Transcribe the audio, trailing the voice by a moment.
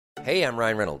Hey, I'm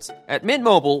Ryan Reynolds. At Mint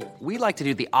Mobile, we like to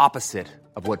do the opposite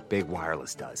of what Big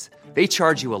Wireless does. They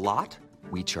charge you a lot,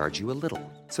 we charge you a little.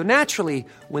 So naturally,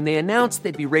 when they announced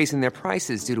they'd be raising their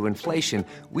prices due to inflation,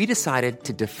 we decided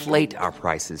to deflate our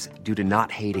prices due to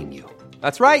not hating you.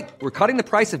 That's right. We're cutting the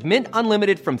price of Mint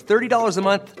Unlimited from $30 a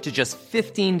month to just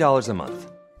 $15 a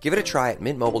month. Give it a try at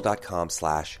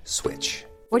mintmobile.com/switch.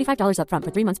 $45 up front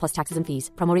for 3 months plus taxes and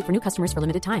fees. Promo rate for new customers for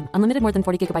limited time. Unlimited more than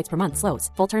 40 gigabytes per month.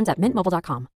 Slows full terms at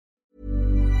mintmobile.com.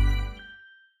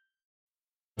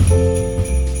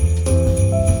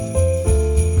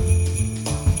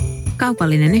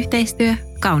 Kaupallinen yhteistyö,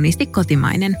 kauniisti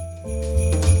kotimainen.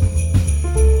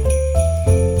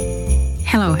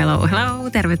 Hello, hello, hello.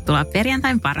 Tervetuloa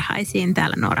perjantain parhaisiin.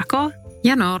 Täällä Noora K.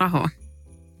 Ja Noora H.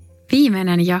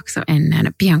 Viimeinen jakso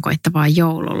ennen pian koittavaa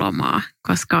joululomaa,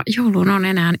 koska jouluun on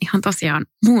enää ihan tosiaan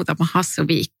muutama hassu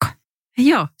viikko.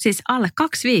 Joo, siis alle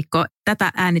 2 viikkoa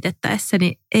tätä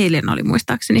äänitettäessäni. Eilen oli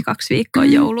muistaakseni 2 viikkoa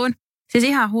jouluun. Siis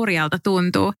ihan hurjalta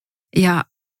tuntuu. Ja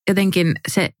jotenkin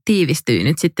se tiivistyy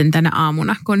nyt sitten tänä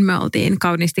aamuna, kun me oltiin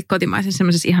kauniisti kotimaisen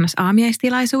semmoisessa ihanassa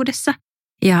aamiaistilaisuudessa.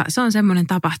 Ja se on semmoinen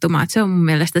tapahtuma, että se on mun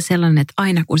mielestä sellainen, että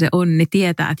aina kun se on, niin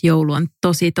tietää, että joulu on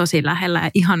tosi, tosi lähellä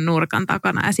ja ihan nurkan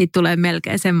takana. Ja siitä tulee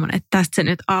melkein semmoinen, että tästä se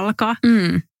nyt alkaa.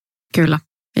 Kyllä.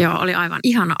 Joo, oli aivan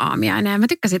ihana aamiainen. Ja mä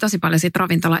tykkäsin tosi paljon siitä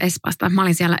ravintola Espasta. Mä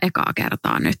olin siellä ekaa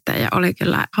kertaa nyt ja oli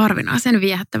kyllä harvinaisen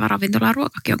viehättävä ravintola ja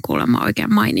ruokakin on kuulemma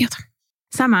oikein mainiota.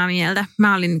 Samaa mieltä.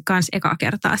 Mä olin kans ekaa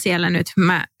kertaa siellä nyt.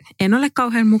 Mä en ole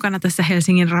kauhean mukana tässä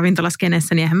Helsingin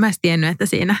ravintolaskenessä, niin eihän mä edes tiennyt, että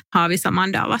siinä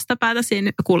Haavisamandaa vastapäätä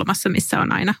siinä kulmassa, missä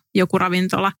on aina joku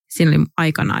ravintola. Siinä oli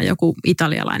aikanaan joku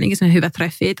italialainenkin, sellainen hyvä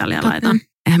treffi italialainen.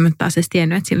 Eihän mä taas edes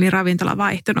tiennyt, että siinä oli ravintola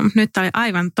vaihtunut. Mutta nyt oli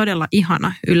aivan todella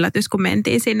ihana yllätys, kun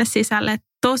mentiin sinne sisälle.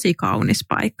 Tosi kaunis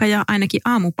paikka ja ainakin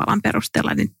aamupalan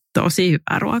perusteella niin tosi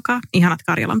hyvää ruokaa. Ihanat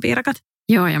Karjalan piirakat.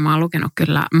 Joo, ja mä oon lukenut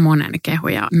kyllä monen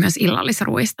kehuja myös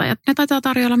illallisruista, ja ne taitaa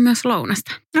tarjolla myös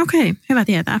lounasta. Okei, hyvä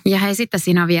tietää. Ja hei, sitten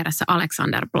siinä on vieressä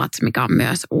Alexanderplatz, mikä on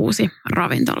myös uusi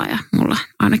ravintola, ja mulla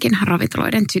ainakin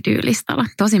ravintoloiden to-do-listalla.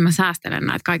 Tosin mä säästelen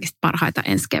näitä kaikista parhaita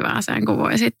ensi kevääseen, kun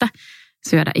voi sitten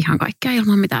syödä ihan kaikkea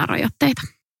ilman mitään rajoitteita.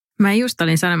 Mä just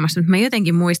olin sanomassa, että mä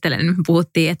jotenkin muistelen, että me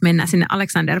puhuttiin, että mennään sinne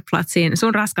Alexanderplatziin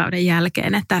sun raskauden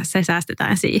jälkeen, että se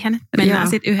säästetään siihen. Mennään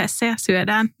sitten yhdessä ja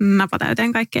syödään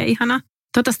napatäyteen kaikkea ihanaa.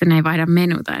 Toivottavasti ne ei vaihda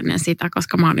menuta ennen sitä,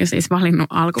 koska mä oon jo siis valinnut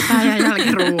alkupää ja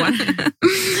jälkiruuan.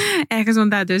 Ehkä sun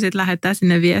täytyy sitten lähettää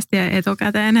sinne viestiä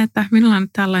etukäteen, että minulla on nyt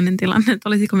tällainen tilanne, että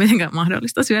olisiko mitenkään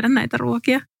mahdollista syödä näitä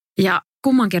ruokia. Ja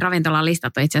kummankin ravintolan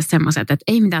listat on itse asiassa semmoiset, että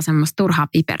ei mitään semmoista turhaa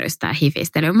piperystä ja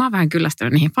hifistelyä. Mä oon vähän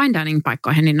kyllästynyt niihin fine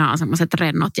dining-paikkoihin, niin nämä on semmoiset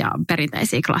rennot ja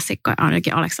perinteisiä klassikkoja.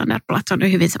 Ainakin Alexanderplatz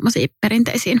on hyvin semmoisia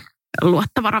perinteisiin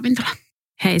luottava ravintola.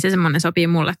 Hei, se semmoinen sopii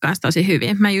mulle kanssa tosi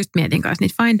hyvin. Mä just mietin kanssa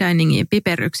niitä fine diningin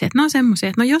piperryksiä, että ne on semmoisia,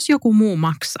 että no jos joku muu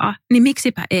maksaa, niin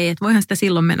miksipä ei, että voihan sitä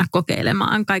silloin mennä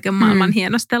kokeilemaan kaiken maailman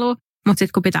hienostelua. Mutta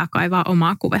sitten kun pitää kaivaa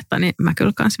omaa kuvetta, niin mä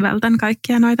kyllä kans vältän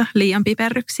kaikkia noita liian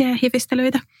piperryksiä ja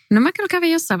hifistelyitä. No mä kyllä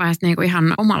kävin jossain vaiheessa niinku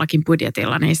ihan omallakin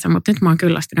budjetilla niissä, mutta nyt mä oon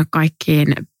kyllästynyt kaikkiin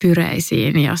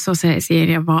pyreisiin ja soseisiin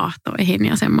ja vaahtoihin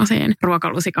ja semmoisiin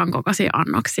ruokalusikan kokoisiin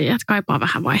annoksiin, että kaipaa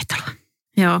vähän vaihtelua.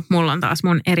 Joo, mulla on taas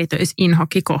mun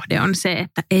erityisinhokkikohde on se,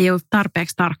 että ei ole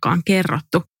tarpeeksi tarkkaan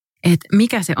kerrottu, että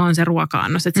mikä se on se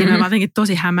ruoka-annos. Että siinä on jotenkin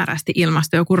tosi hämärästi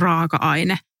ilmastu joku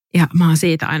raaka-aine. Ja mä oon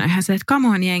siitä aina ihan se, että come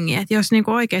on jengi, että jos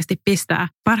niinku oikeasti pistää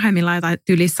parhaimmillaan jotain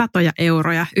yli 100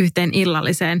 euroja yhteen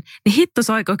illalliseen, niin hitto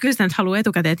soiko, kyllä sitä nyt haluaa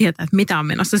etukäteen tietää, että mitä on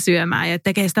menossa syömään ja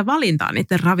tekee sitä valintaa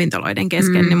niiden ravintoloiden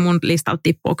kesken, niin mun listalta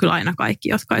tippuu kyllä aina kaikki,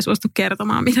 jotka ei suostu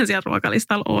kertomaan, mitä siellä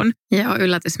ruokalistalla on. Joo,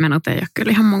 yllätysmenut ei ole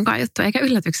kyllä ihan munkaan juttu, eikä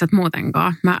yllätykset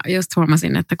muutenkaan. Mä just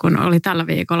huomasin, että kun oli tällä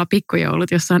viikolla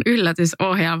pikkujoulut, jossa on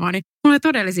yllätysohjelma, niin mulla oli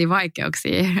todellisia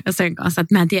vaikeuksia sen kanssa,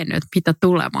 että mä en tiennyt, että mitä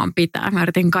tulemaan pitää. Mä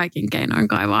yritin kaikin keinoin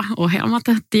kaivaa ohjelmat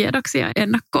tiedoksi ja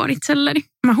ennakkoon itselleni.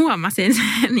 Mä huomasin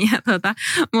sen ja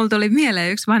mulla tuli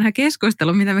mieleen yksi vanha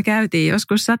keskustelu, mitä me käytiin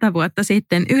joskus 100 vuotta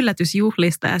sitten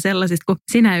yllätysjuhlista ja sellaisista, kun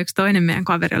sinä yksi toinen meidän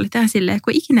kaveri oli tähän silleen, että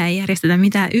kun ikinä ei järjestetä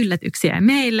mitään yllätyksiä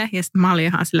meille. Ja sitten mä olin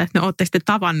ihan silleen, että ne ootte sitten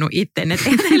tavannut itteen, että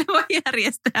ei teille voi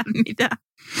järjestää mitään.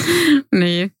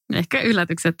 Niin, ehkä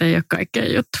yllätykset ei ole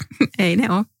kaikkein juttu. Ei ne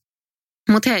ole.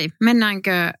 Mutta hei,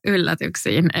 mennäänkö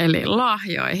yllätyksiin eli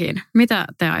lahjoihin? Mitä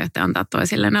te aiotte antaa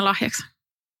toisillenne lahjaksi?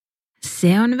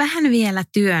 Se on vähän vielä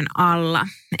työn alla.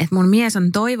 Et mun mies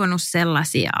on toivonut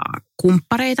sellaisia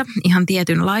kumppareita, ihan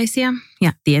tietynlaisia.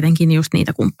 Ja tietenkin just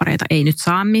niitä kumppareita ei nyt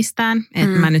saa mistään.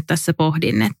 Että mä nyt tässä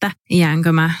pohdin, että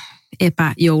jäänkö mä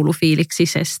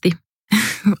epäjoulufiiliksisesti.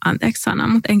 Anteeksi sana,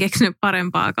 mutta en keksinyt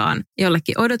parempaakaan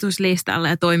jollekin odotuslistalle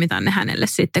ja toimitan ne hänelle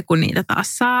sitten, kun niitä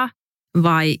taas saa.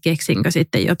 vai keksinkö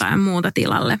sitten jotain muuta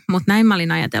tilalle. Mutta näin mä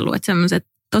olin ajatellut, että semmoiset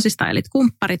tosi stylit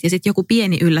kumpparit ja sitten joku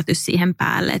pieni yllätys siihen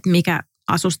päälle, että mikä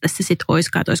asuste se sitten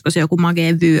olisikaan, että olisiko se joku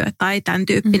magee vyö tai tämän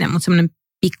tyyppinen, mutta semmoinen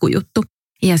pikkujuttu.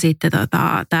 Ja sitten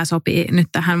tämä sopii nyt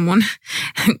tähän mun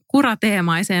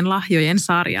kurateemaiseen lahjojen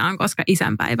sarjaan, koska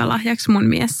isänpäivälahjaksi mun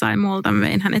mies sai multa. Mä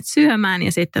vein hänet syömään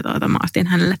ja sitten mä ostin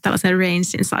hänelle tällaisen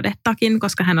Rainsin sadetakin,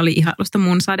 koska hän oli ihailusta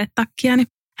mun sadetakkia, niin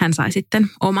hän sai sitten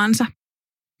omansa.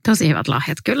 Tosi hyvät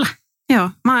lahjat kyllä. Joo,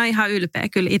 mä oon ihan ylpeä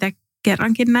kyllä itse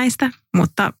kerrankin näistä,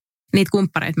 mutta niitä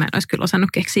kumppareita mä en olisi kyllä osannut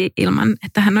keksiä ilman,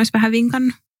 että hän olisi vähän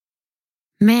vinkannut.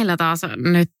 Meillä taas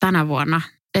nyt tänä vuonna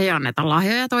ei anneta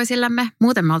lahjoja toisillemme.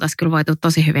 Muuten me oltaisiin kyllä voitu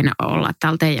tosi hyvin olla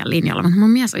täällä teidän linjalla. Mutta mun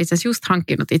mies on itse asiassa just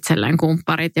hankkinut itselleen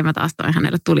kumpparit ja mä taas toin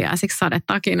hänelle tuliaisiksi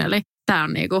sadetakin. Eli tämä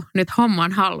on niinku nyt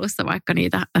homman hallussa, vaikka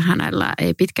niitä hänellä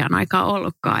ei pitkään aikaa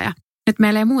ollutkaan. Ja nyt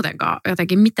meillä ei muutenkaan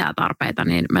jotenkin mitään tarpeita,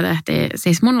 niin me tehtiin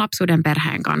siis mun lapsuuden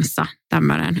perheen kanssa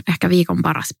tämmöinen ehkä viikon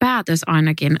paras päätös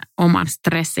ainakin oman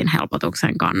stressin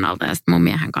helpotuksen kannalta. Ja sitten mun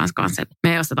miehen kanssa, että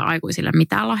me ei osteta aikuisille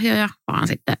mitään lahjoja, vaan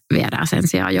sitten viedään sen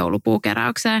sijaan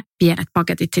joulupuukeräykseen. Pienet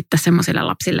paketit sitten semmoisille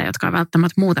lapsille, jotka ei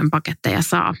välttämättä muuten paketteja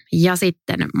saa. Ja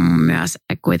sitten myös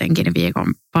kuitenkin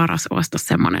viikon paras ostos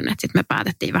semmoinen, että sitten me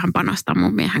päätettiin vähän panostaa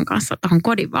mun miehen kanssa tuohon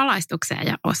kodin valaistukseen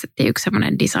ja ostettiin yksi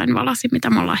semmoinen design-valasi, mitä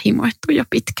me ollaan himoittu jo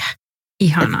pitkään.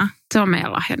 Ihanaa. Se on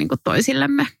meidän lahja niin kuin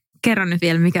toisillemme. Kerro nyt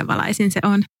vielä, mikä valaisin se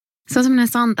on. Se on semmoinen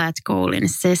Santa et Goalin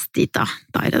Sestita,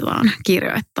 taidetaan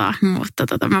kirjoittaa,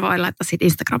 mutta mä voin laittaa siitä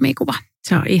Instagramiin kuva.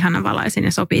 Se on ihana valaisin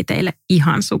ja sopii teille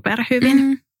ihan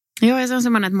superhyvin. Joo, ja se on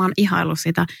semmoinen, että mä oon ihaillut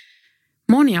sitä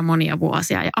monia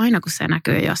vuosia. Ja aina kun se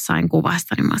näkyy jossain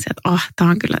kuvasta, niin mä oon sieltä, että tää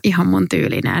on kyllä ihan mun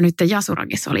tyylinen. Ja nyt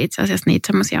Jasurakissa oli itse asiassa niitä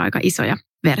semmoisia aika isoja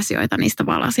versioita niistä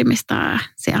valaisimista. Ja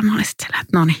siellä mä olin sitten siellä,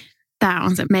 että no niin, tää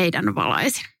on se meidän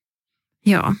valaisin.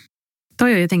 Joo.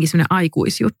 Toi on jotenkin semmoinen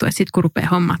aikuisjuttu, että sitten kun rupeaa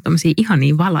hommaa tommosia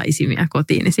ihania valaisimia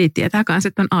kotiin, niin siitä tietää myös,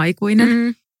 että on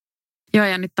aikuinen. Joo,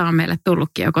 ja nyt tää on meille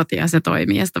tullutkin jo kotiin ja se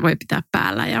toimii ja sitä voi pitää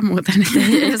päällä ja muuten.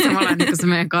 Ei ole samalla niin kuin se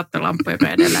meidän kattolamppu, joka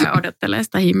edelleen odottelee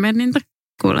sitä himmennintä.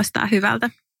 Kuulostaa hyvältä.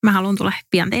 Mä haluan tulla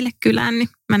pian teille kylään, niin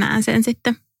mä näen sen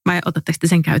sitten. Vai otatteko te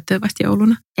sen käyttöön vasta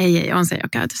jouluna? Ei, on se jo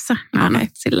käytössä. Mä annan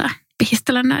sillä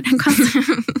pihistellä näiden kanssa.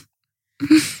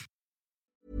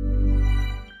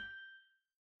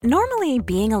 Normally,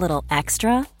 being a little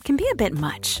extra can be a bit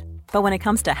much, but when it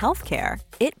comes to healthcare,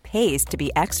 it pays to be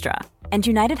extra. And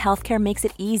United Healthcare makes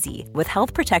it easy with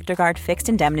Health Protector Guard fixed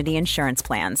indemnity insurance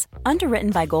plans.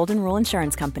 Underwritten by Golden Rule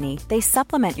Insurance Company, they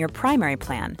supplement your primary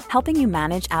plan, helping you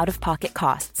manage out-of-pocket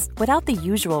costs without the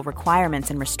usual requirements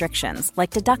and restrictions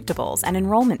like deductibles and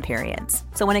enrollment periods.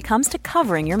 So when it comes to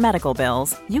covering your medical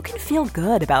bills, you can feel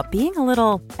good about being a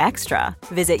little extra.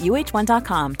 Visit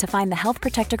uh1.com to find the Health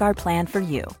Protector Guard plan for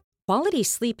you. Quality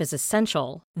sleep is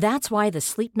essential. That's why the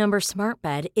Sleep Number Smart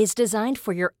Bed is designed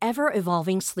for your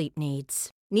ever-evolving sleep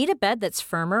needs. Need a bed that's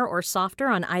firmer or softer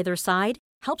on either side?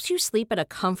 Helps you sleep at a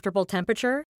comfortable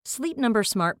temperature? Sleep Number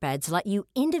Smart Beds let you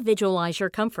individualize your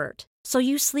comfort, so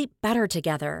you sleep better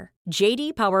together.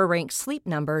 JD Power ranks Sleep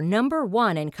Number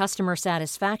 #1 in customer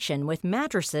satisfaction with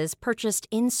mattresses purchased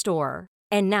in-store.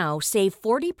 And now save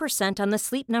 40% on the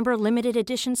Sleep Number Limited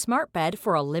Edition Smart Bed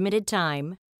for a limited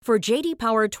time. For JD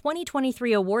Power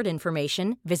 2023 award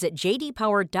information, visit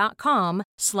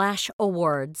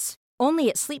jdpower.com/awards. Only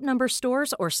at Sleep Number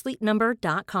stores or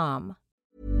sleepnumber.com.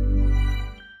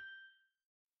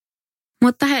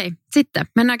 Mutta hei, sitten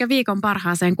mennäänkö viikon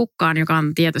parhaaseen kukkaan, joka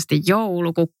on tietysti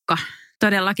joulukukka.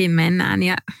 Todellakin mennään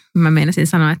ja mä meinasin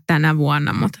sanoa, että tänä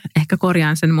vuonna, mutta ehkä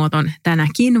korjaan sen muoton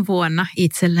tänäkin vuonna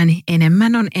itselleni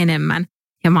enemmän on enemmän.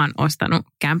 Ja mä oon ostanut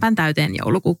kämpän täyteen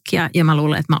joulukukkia ja mä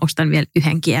luulen, että mä ostan vielä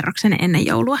yhden kierroksen ennen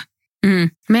joulua.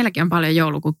 Meilläkin on paljon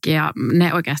joulukukkia ja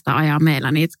ne oikeastaan ajaa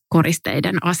meillä niitä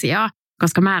koristeiden asiaa,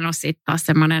 koska mä en ole sitten taas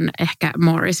semmoinen ehkä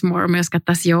more is more myöskään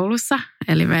tässä joulussa.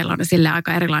 Eli meillä on sille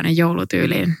aika erilainen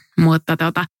joulutyyli, mutta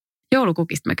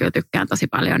joulukukista mä kyllä tykkään tosi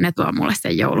paljon. Ne tuo mulle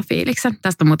sen joulufiiliksen.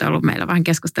 Tästä on muuten ollut meillä vähän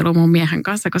keskustelua mun miehen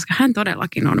kanssa, koska hän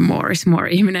todellakin on more is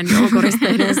more ihminen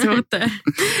joulukoristeiden suhteen.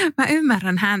 Mä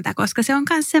ymmärrän häntä, koska se on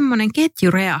myös semmoinen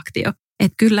ketjureaktio.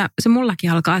 Että kyllä se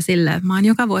mullakin alkaa silleen, että mä oon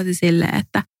joka vuosi silleen,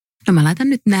 että no mä laitan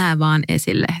nyt nää vaan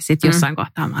esille. Sitten jossain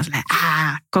kohtaa mä oon silleen,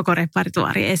 koko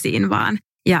repertuaari esiin vaan.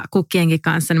 Ja kukkienkin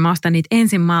kanssa, niin mä ostan niitä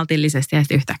ensin maltillisesti ja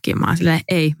sitten yhtäkkiä mä oon silleen,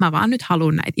 ei, mä vaan nyt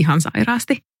haluan näitä ihan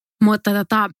sairaasti. Mutta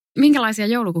Minkälaisia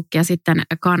joulukukkia sitten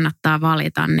kannattaa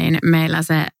valita, niin meillä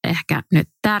se ehkä nyt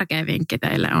tärkein vinkki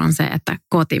teille on se, että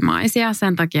kotimaisia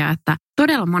sen takia, että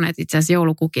todella monet itse asiassa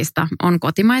joulukukista on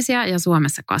kotimaisia ja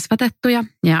Suomessa kasvatettuja.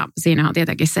 Ja siinä on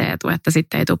tietenkin se etu, että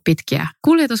sitten ei tule pitkiä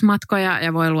kuljetusmatkoja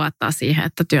ja voi luottaa siihen,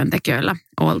 että työntekijöillä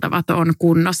oltavat on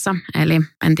kunnossa. Eli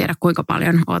en tiedä kuinka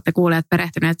paljon olette kuulleet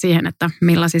perehtyneet siihen, että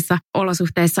millaisissa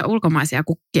olosuhteissa ulkomaisia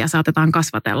kukkia saatetaan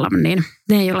kasvatella, niin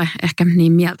ne ei ole ehkä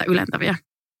niin mieltä ylentäviä.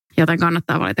 Joten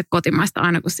kannattaa valita kotimaista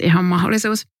aina, kun siihen on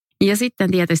mahdollisuus. Ja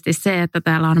sitten tietysti se, että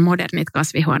täällä on modernit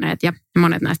kasvihuoneet ja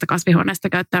monet näistä kasvihuoneista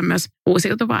käyttää myös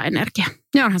uusiutuvaa energiaa.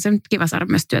 Ja onhan se nyt kiva saada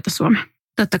myös työtä Suomeen.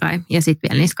 Totta kai. Ja sitten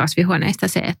vielä niissä kasvihuoneista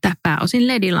se, että pääosin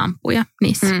LED-lampuja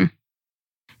niissä.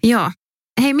 Joo.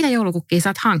 Hei, mitä joulukukkia sä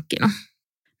oot hankkinut?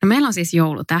 No meillä on siis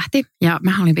joulutähti ja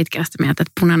mä olin pitkään sitä mieltä,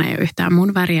 että punainen ei ole yhtään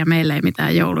mun väriä. Meillä ei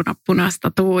mitään jouluna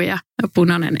punaista tuu ja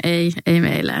punainen ei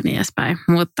meillä ja niin edespäin.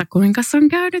 Mutta kuinka on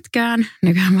käynytkään?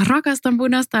 Nykyään mä rakastan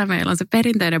punaista ja meillä on se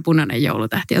perinteinen punainen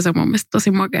joulutähti ja se on mun mielestä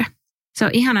tosi makea. Se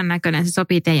on ihanan näköinen, se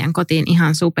sopii teidän kotiin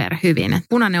ihan super hyvin. Et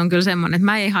punainen on kyllä semmoinen, että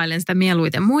mä ihailen sitä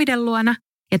mieluiten muiden luona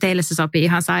ja teille se sopii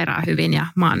ihan sairaan hyvin ja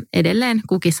mä oon edelleen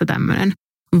kukissa tämmöinen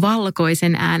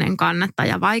valkoisen äänen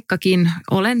kannattaja, vaikkakin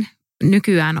olen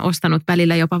nykyään ostanut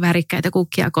välillä jopa värikkäitä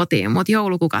kukkia kotiin, mutta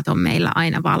joulukukat on meillä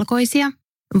aina valkoisia.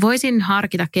 Voisin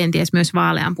harkita kenties myös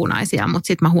vaaleanpunaisia, mutta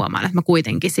sitten mä huomaan, että mä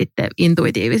kuitenkin sitten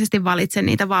intuitiivisesti valitsen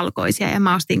niitä valkoisia. Ja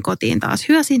mä ostin kotiin taas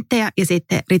hyasinttejä ja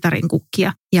sitten ritarin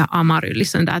kukkia. Ja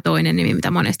amaryllis on tämä toinen nimi,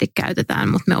 mitä monesti käytetään,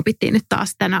 mutta me opittiin nyt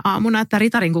taas tänä aamuna, että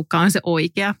ritarin kukka on se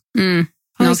oikea. Ne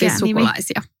on siis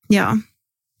sukulaisia. Joo.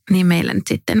 Niin meillä nyt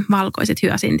sitten valkoiset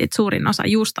hyasintit, suurin osa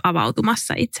just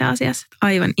avautumassa itse asiassa.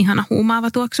 Aivan ihana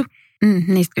huumaava tuoksu.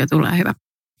 Niistä kyllä tulee hyvä.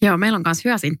 Joo, meillä on myös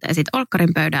hyasinttejä sitten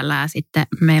olkkarin pöydällä ja sitten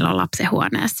meillä on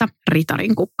lapsenhuoneessa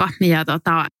ritarin kukka. Ja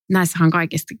näissähän on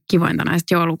kaikista kivointa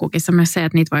näistä joulukukissa myös se,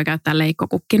 että niitä voi käyttää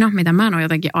leikkokukkina, mitä mä en ole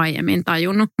jotenkin aiemmin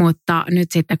tajunnut. Mutta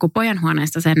nyt sitten kun pojan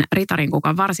huoneessa sen ritarin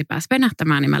kukan varsi pääsi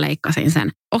venähtämään, niin mä leikkasin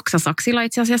sen oksasaksilla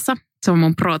itse asiassa. Se on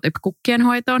mun pro-tip kukkien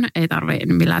hoitoon. Ei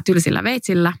tarvitse millään tylsillä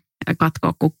veitsillä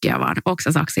katkoa kukkia, vaan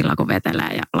oksasaksilla kun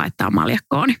vetelee ja laittaa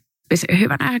maljakkoon, niin pysyy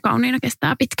hyvänä ja kauniina,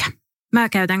 kestää pitkään. Mä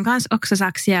käytän kans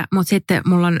oksasaksia, mutta sitten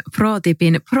mulla on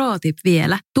pro-tip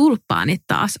vielä. Tulppaanit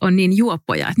taas on niin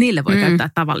juoppoja, että niille voi käyttää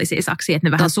tavallisia saksia, että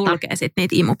ne vähän sulkee sitten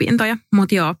niitä imupintoja.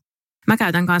 Mutta joo, mä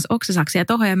käytän kans oksasaksia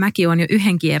tohon ja mäkin on jo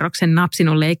yhden kierroksen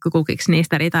napsinut leikkukukiksi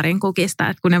niistä ritarin kukista,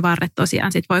 että kun ne varret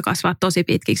tosiaan sit voi kasvaa tosi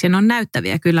pitkiksi ja ne on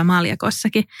näyttäviä kyllä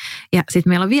maljakossakin. Ja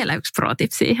sitten meillä on vielä yksi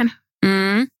pro-tip siihen.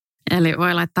 Eli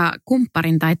voi laittaa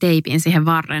kumpparin tai teipin siihen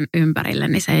varren ympärille,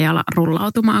 niin se ei ala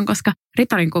rullautumaan, koska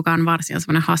ritarin kukan varsi on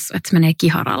semmoinen hassu, että se menee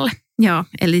kiharalle. Joo,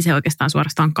 eli se oikeastaan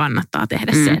suorastaan kannattaa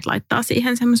tehdä se, että laittaa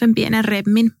siihen semmoisen pienen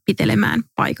remmin pitelemään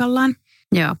paikallaan.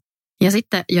 Joo. Ja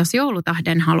sitten jos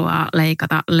joulutähden haluaa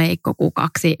leikata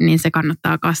leikkokukaksi, niin se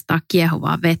kannattaa kastaa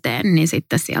kiehuvaa veteen, niin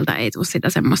sitten sieltä ei tule sitä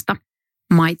semmoista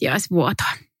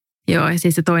maitiaisvuotoa. Joo, ja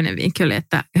siis se toinen vinkki oli,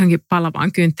 että johonkin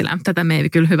palavaan kynttilään. Tätä me ei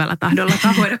kyllä hyvällä tahdolla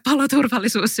voida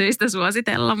paloturvallisuussyistä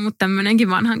suositella, mutta tämmöinenkin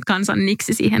vanhan kansan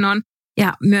niksi siihen on.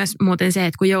 Ja myös muuten se,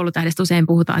 että kun joulutähdestä usein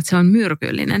puhutaan, että se on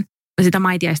myrkyllinen. Sitä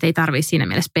maitiaista ei tarvitse siinä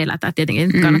mielessä pelätä.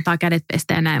 Tietenkin kannattaa kädet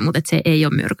pestä ja näin, mutta että se ei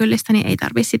ole myrkyllistä, niin ei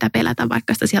tarvitse sitä pelätä,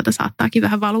 vaikka sitä sieltä saattaakin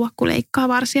vähän valua, kun leikkaa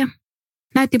varsia.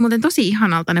 Näytti muuten tosi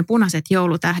ihanalta ne punaiset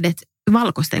joulutähdet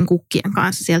valkoisten kukkien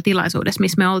kanssa siellä tilaisuudessa,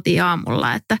 missä me oltiin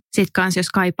aamulla. Että sit kanssa, jos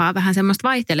kaipaa vähän semmoista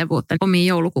vaihtelevuutta omiin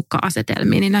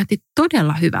joulukukka-asetelmiin, niin näytti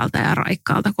todella hyvältä ja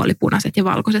raikkaalta, kun oli punaiset ja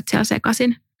valkoiset siellä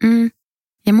sekaisin.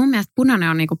 Ja mun mielestä punainen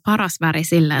on niinku paras väri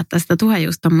sillä, että sitä tulee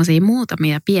just tommosia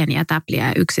muutamia pieniä täpliä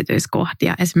ja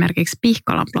yksityiskohtia. Esimerkiksi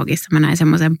Pihkolan blogissa mä näin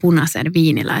semmoisen punaisen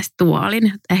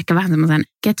viiniläistuolin, ehkä vähän semmoisen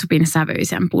ketsupin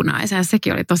sävyisen punaisen. Ja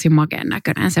sekin oli tosi makeen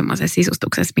näköinen semmoisessa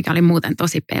sisustuksessa, mikä oli muuten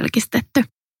tosi pelkistetty.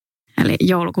 Eli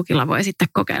joulukukilla voi sitten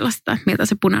kokeilla sitä, miltä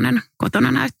se punainen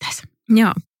kotona näyttäisi.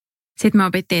 Joo. Sitten me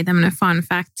opittiin tämmöinen fun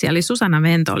fact. Eli Susanna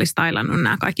Vento oli stylannut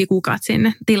nämä kaikki kukat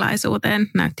sinne tilaisuuteen.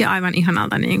 Näytti aivan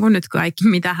ihanalta niin kuin nyt kaikki,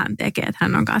 mitä hän tekee. Että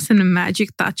hän on kanssa sellainen magic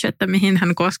touch, että mihin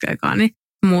hän koskeekaan, niin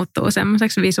muuttuu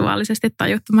semmoiseksi visuaalisesti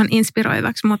tajuttoman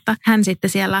inspiroivaksi. Mutta hän sitten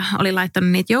siellä oli laittanut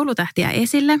niitä joulutähtiä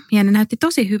esille. Ja ne näytti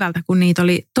tosi hyvältä, kun niitä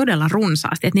oli todella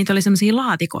runsaasti. Että niitä oli semmoisia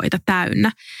laatikoita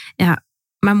täynnä. Ja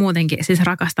mä muutenkin siis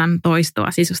rakastan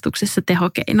toistoa sisustuksessa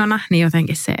tehokeinona, niin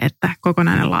jotenkin se, että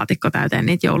kokonainen laatikko täyteen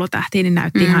niitä joulutähtiä, niin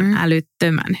näytti ihan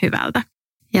älyttömän hyvältä.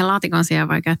 Ja laatikon sijaan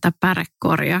voi käyttää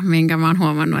pärekoria, minkä mä oon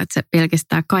huomannut, että se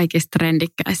pelkistää kaikissa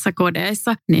trendikkäissä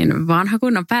kodeissa, niin vanha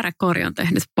kunnon pärekori on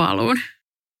tehnyt paluun.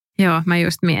 Joo, mä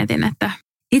just mietin, että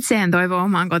itse en toivo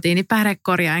omaan kotiini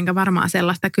pärekoria, enkä varmaan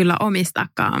sellaista kyllä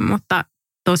omistakaan, mutta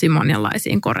tosi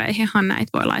monenlaisiin koreihinhan näitä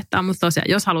voi laittaa, mutta tosiaan,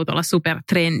 jos haluat olla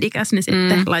supertrendikäs, niin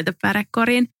sitten laita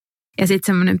pärekoriin. Ja sitten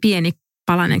semmoinen pieni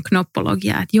palanen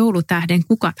knoppologia, että joulutähden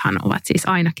kukathan ovat siis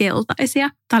aina keltaisia.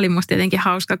 Tämä oli musta jotenkin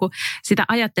hauska, kun sitä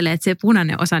ajattelee, että se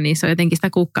punainen osa niissä on jotenkin sitä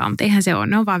kukkaa, mutta eihän se ole,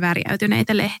 ne on vaan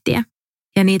värjäytyneitä lehtiä.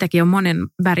 Ja niitäkin on monen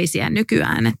värisiä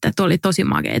nykyään, että oli tosi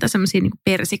makeita, semmoisia niin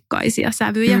persikkaisia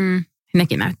sävyjä.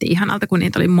 Nekin näytti ihanalta, kun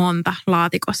niitä oli monta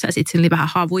laatikossa ja sitten siinä oli vähän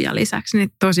havuja lisäksi, niin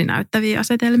tosi näyttäviä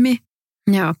asetelmia.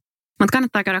 Joo. Mutta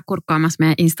kannattaa käydä kurkkaamassa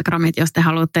meidän Instagramit, jos te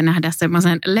haluatte nähdä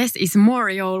semmoisen less is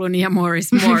more joulun ja more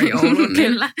is more joulun.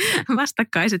 Kyllä,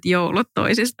 vastakkaiset joulut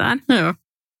toisistaan. Joo.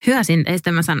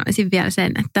 Hyösinteistä mä sanoisin vielä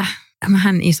sen, että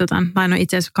mähän istutan, tai no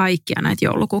itse asiassa kaikkia näitä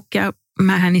joulukukkia,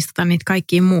 mähän istutan niitä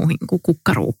kaikkiin muuhin kuin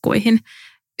kukkaruukkuihin.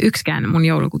 Yksikään mun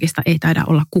joulukukista ei taida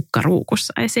olla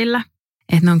kukkaruukussa esillä.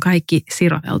 Että ne on kaikki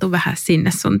siroteltu vähän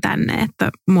sinne sun tänne, että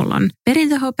mulla on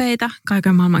perintöhopeita,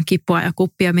 kaiken maailman kippua ja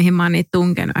kuppia, mihin mä oon niitä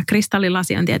tunkenut. Ja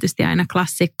kristallilasi on tietysti aina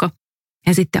klassikko.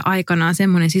 Ja sitten aikanaan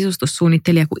semmoinen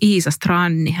sisustussuunnittelija kuin Iisa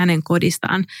Strand, hänen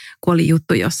kodistaan, kun oli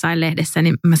juttu jossain lehdessä,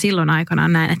 niin mä silloin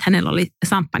aikanaan näin, että hänellä oli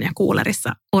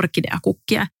samppanjakuulerissa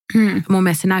orkideakukkia. Mun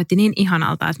mielestä se näytti niin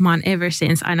ihanalta, että mä oon ever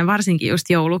since, aina varsinkin just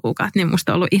joulukukat, niin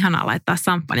musta on ollut ihanaa laittaa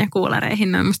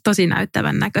samppanjakuulereihin. Ne on musta tosi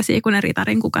näyttävän näköisiä, kun ne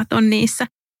ritarin kukat on niissä.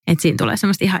 Että siinä tulee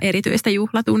semmoista ihan erityistä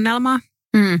juhlatunnelmaa.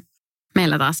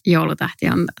 Meillä taas joulutähti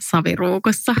on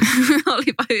saviruukussa.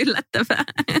 Olipa yllättävää.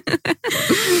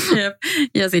 Jep.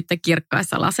 Ja sitten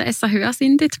kirkkaissa laseissa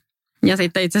hyasintit. Ja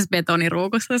sitten itse asiassa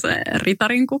betoniruukussa se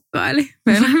ritarin kukka. Eli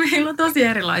meillä on tosi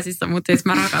erilaisissa, mutta siis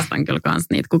mä rakastan kyllä kans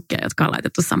niitä kukkia, jotka on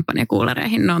laitettu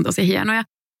samppanjakuulereihin. Ne on tosi hienoja.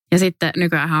 Ja sitten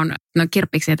nykyään on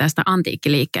kirppiksiä tästä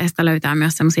antiikkiliikkeestä löytää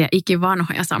myös semmoisia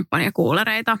ikivanhoja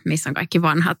samppanjakuulereita, missä on kaikki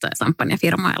vanhat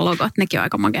samppanjafirmojen logot. Nekin on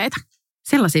aika makeita.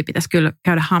 Sellaisia pitäisi kyllä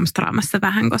käydä hamstraamassa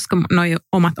vähän, koska noi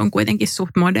omat on kuitenkin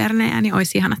suht moderneja, niin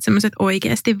olisi ihanat semmoiset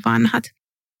oikeasti vanhat.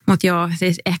 Mutta joo,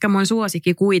 siis ehkä mun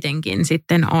suosikki kuitenkin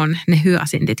sitten on ne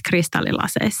hyasintit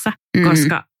kristallilaseissa,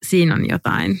 koska siinä on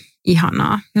jotain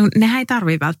ihanaa. Nehän ei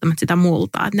tarvitse välttämättä sitä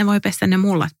multaa, että ne voi pestä ne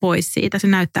mullat pois siitä. Se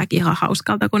näyttääkin ihan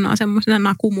hauskalta, kun ne on semmoisena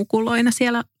nakumukuloina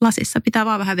siellä lasissa. Pitää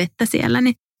vaan vähän vettä siellä,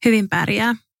 niin hyvin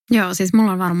pärjää. Joo, siis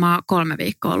mulla on varmaan 3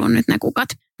 viikkoa ollut nyt ne kukat,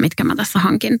 mitkä mä tässä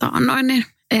hankintaan annoin, niin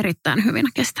erittäin hyvin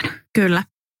kestänyt. Kyllä.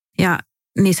 Ja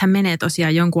niissähän menee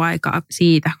tosiaan jonkun aikaa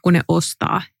siitä, kun ne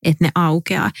ostaa, että ne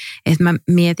aukeaa. Että mä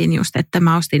mietin just, että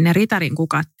mä ostin ne ritarin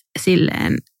kukat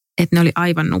silleen, että ne oli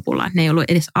aivan nupulla, että ne ei ollut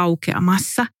edes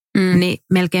aukeamassa. Niin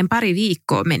melkein 2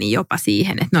 viikkoa meni jopa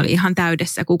siihen, että ne oli ihan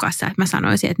täydessä kukassa. Että mä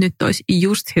sanoisin, että nyt olisi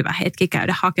just hyvä hetki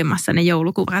käydä hakemassa ne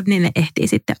joulukukat, niin ne ehtii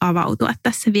sitten avautua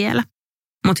tässä vielä.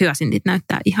 Mutta hyasintit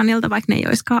näyttää ihanilta, vaikka ne ei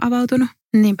olisikaan avautunut.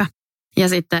 Niinpä. Ja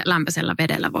sitten lämpöisellä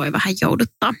vedellä voi vähän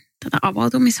jouduttaa tätä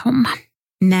avautumishommaa.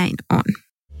 Näin on.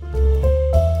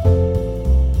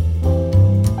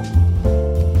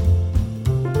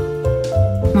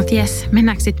 Mutta jes,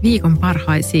 mennäänkö sitten viikon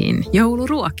parhaisiin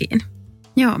jouluruokiin?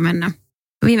 Joo, mennään.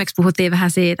 Viimeksi puhuttiin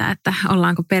vähän siitä, että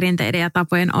ollaanko perinteiden ja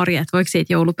tapojen orja, että voiko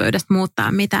siitä joulupöydästä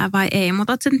muuttaa mitään vai ei.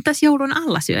 Mutta ootko sä nyt tässä joulun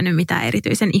alla syönyt mitään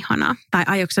erityisen ihanaa? Tai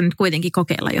aiotko sä nyt kuitenkin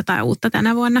kokeilla jotain uutta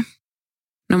tänä vuonna?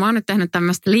 No mä oon nyt tehnyt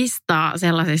tämmöistä listaa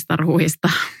sellaisista ruuista,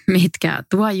 mitkä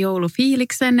tuo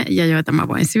joulufiiliksen ja joita mä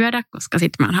voin syödä, koska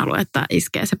sit mä en halua, että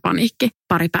iskee se paniikki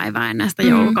 2 päivää ennen sitä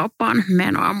joulukauppaan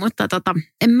menoa. Mutta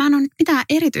mä en ole nyt mitään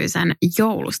erityisen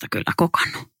joulusta kyllä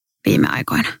kokannut viime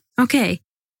aikoina. Okei.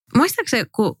 Muistaakseni,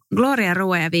 kun Gloria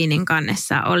Ruoa ja Viinin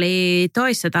kannessa oli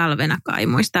toissa talvena kai,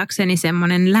 muistaakseni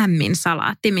semmoinen lämmin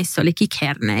salaatti, missä oli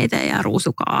kikherneitä ja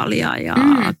ruusukaalia ja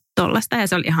tollaista. Ja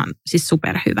se oli ihan siis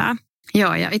superhyvää.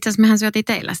 Joo, ja itse asiassa mehän syötiin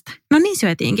teillä sitä. No niin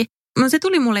syötiinkin. No se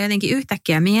tuli mulle jotenkin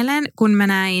yhtäkkiä mieleen, kun mä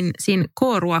näin siinä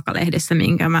K-ruokalehdessä,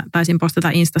 minkä mä taisin postata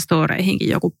Instastoreihinkin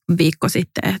joku viikko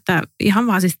sitten, että ihan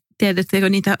vaan siis tietysti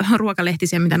niitä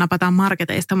ruokalehtisiä, mitä napataan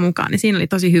marketeista mukaan, niin siinä oli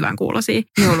tosi hyvän kuulosia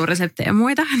joulureseptejä ja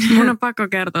muita. Mun on pakko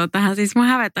kertoa tähän, siis mä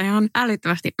hävettän ihan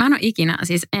älyttömästi. Mä en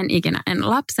ole en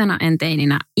lapsena, en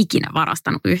teininä ikinä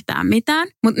varastanut yhtään mitään,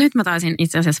 mutta nyt mä taisin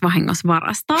itse asiassa vahingossa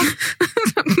varastaa.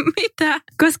 Mitä?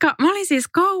 Koska mä olin siis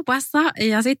kaupassa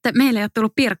ja sitten meille ei ole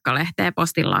tullut pirkkalehteä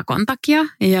postilakon takia.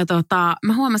 Ja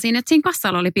mä huomasin, että siinä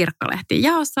kassalla oli pirkkalehti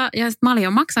jaossa ja sitten mä olin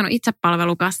jo maksanut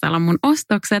itsepalvelukassalla mun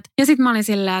ostokset. Ja sitten mä olin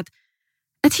silleen, että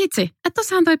Että hitsi, että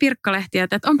tossahan toi Pirkkalehti,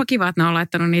 että onpa kiva, että ne on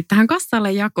laittanut niitä tähän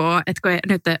kassalle jakoon, että kun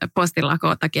nyt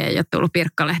postilakoon takia ei ole tullut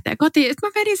Pirkkalehteä kotiin. Sitten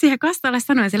mä vedin siihen kassalle,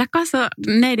 sanoin sille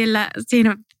kassaneidille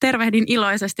siinä, tervehdin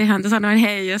iloisesti häntä, sanoin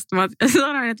hei, ja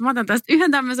sanoin, että mä otan tästä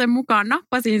yhden tämmöisen mukaan,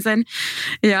 nappasin sen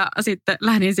ja sitten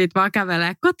lähdin siitä vaan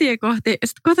kävelemään kotiin kohti.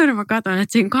 Sitten kotona mä katsoin,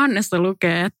 että siinä kannessa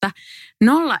lukee, että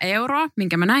 0 euroa,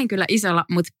 minkä mä näin kyllä isolla,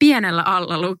 mutta pienellä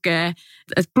alla lukee,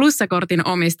 että plussakortin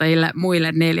omistajille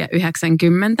muille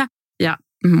 4,90. Ja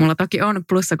mulla toki on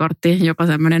plussakortti, jopa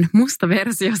semmoinen musta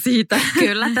versio siitä.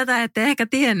 Kyllä, tätä ette ehkä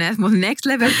tienneet, mutta next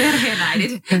level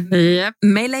perheenäidit. Jep.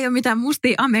 Meillä ei ole mitään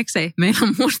mustia ameksei, meillä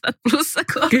on mustat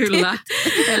plussakortit. Kyllä.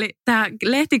 Eli tämä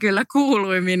lehti kyllä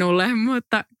kuului minulle,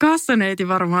 mutta kassaneiti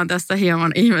varmaan tässä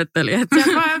hieman ihmetteli, että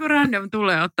siellä vaan joku random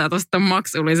tulee ottaa tuosta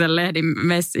maksullisen lehdin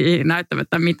messiin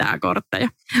näyttämättä mitään kortteja.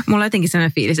 Mulla on jotenkin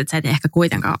sellainen fiilis, että sä et ehkä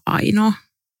kuitenkaan ainoa.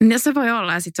 Ja se voi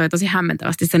olla, ja sitten se oli tosi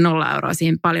hämmentävästi se 0 euroa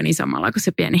siinä paljon isommalla kuin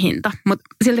se pieni hinta. Mutta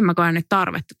silti mä koen nyt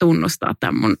tarvetta tunnustaa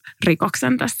tämän mun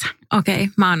rikoksen tässä. Okei,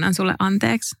 mä annan sulle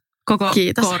anteeksi koko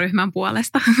K-ryhmän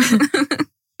puolesta.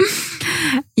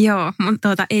 Joo,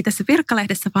 mutta ei tässä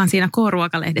Pirkkalehdessä, vaan siinä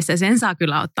K-ruokalehdessä. Sen saa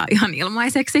kyllä ottaa ihan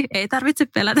ilmaiseksi, ei tarvitse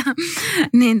pelätä.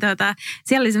 Niin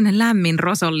siellä oli semmoinen lämmin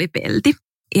rosollipelti.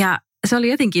 Ja se oli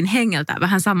jotenkin hengeltään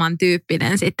vähän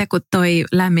samantyyppinen sitten kuin toi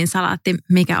lämmin salaatti,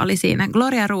 mikä oli siinä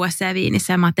Gloria-ruuassa ja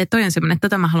viinissä. Ja mä ajattelin, että toi on semmoinen,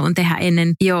 että mä haluan tehdä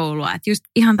ennen joulua. Että just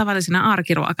ihan tavallisena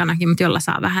arkiruokanakin, mutta jolla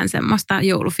saa vähän semmoista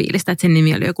joulufiilistä. Että sen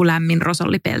nimi oli joku lämmin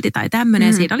rosollipelti tai tämmöinen.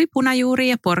 Ja siinä oli punajuuria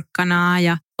ja porkkanaa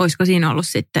ja olisiko siinä ollut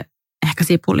sitten ehkä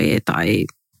sipulia tai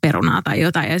perunaa tai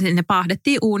jotain. Ja sitten ne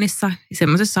paahdettiin uunissa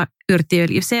semmoisessa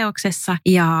yrttiöljyseoksessa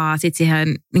ja sitten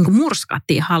siihen niin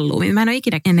murskattiin halluumiin. Mä en ole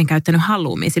ikinä ennen käyttänyt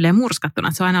halluumia silleen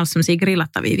murskattuna. Se on aina ollut semmoisia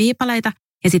grillattavia viipaleita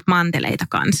ja sitten manteleita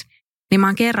kanssa. Niin mä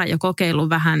oon kerran jo kokeillut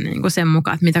vähän niin kuin sen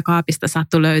mukaan, että mitä kaapista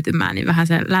sattui löytymään, niin vähän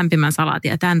sen lämpimän salaatin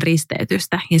ja tämän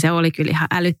risteytystä. Ja se oli kyllä ihan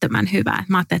älyttömän hyvää.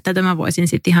 Mä ajattelin, että tätä mä voisin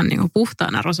sitten ihan niin kuin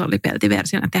puhtaana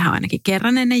rosollipeltiversiona tehdä ainakin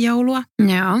kerran ennen joulua.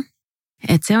 Joo.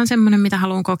 Että se on semmoinen, mitä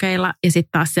haluan kokeilla. Ja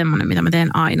sitten taas semmoinen, mitä mä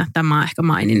teen aina. Tämä on ehkä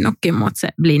maininnutkin, mutta se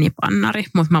blinipannari.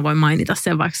 Mutta mä voin mainita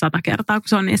sen vaikka 100 kertaa, kun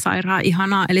se on niin sairaan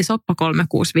ihanaa. Eli soppa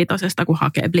 365, kun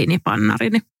hakee blinipannari,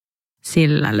 niin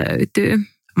sillä löytyy.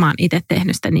 Mä oon itse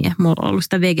tehnyt sitä niin, että mulla on ollut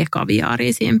sitä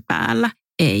vegekaviaaria siinä päällä.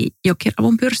 Ei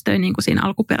jokiravun pyrstöä niin kuin siinä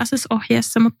alkuperäisessä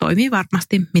ohjeessa, mutta toimii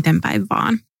varmasti miten päin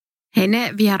vaan. Hei,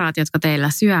 ne vieraat, jotka teillä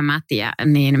syö mätiä,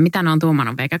 niin mitä ne on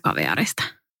tuumannut vegekaviaarista?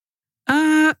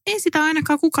 Ei sitä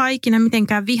ainakaan kukaan ikinä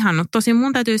mitenkään vihannut. Tosin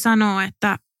mun täytyy sanoa,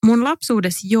 että mun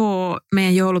lapsuudessa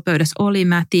meidän joulupöydässä oli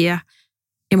mätiä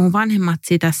ja mun vanhemmat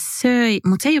sitä söi,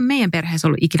 mutta se ei ole meidän perheessä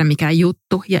ollut ikinä mikään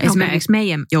juttu. Ja esimerkiksi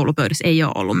meidän joulupöydässä ei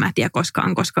ole ollut mätiä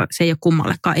koskaan, koska se ei ole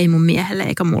kummallekaan, ei mun miehelle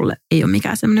eikä mulle, ei ole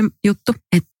mikään sellainen juttu.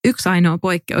 Et yksi ainoa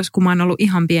poikkeus, kun mä oon ollut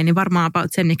ihan pieni, varmaan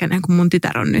about sen ikäinen, kun mun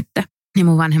tytär on nyt. Niin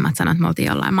mun vanhemmat sanoivat, että me oltiin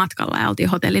jollain matkalla ja oltiin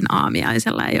hotellin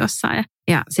aamiaisella ja jossain.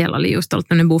 Ja siellä oli just ollut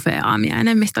tämmöinen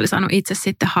buffet-aamiainen, mistä oli saanut itse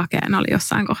sitten hakea. Ne oli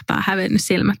jossain kohtaa hävennyt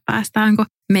silmät päästään, kun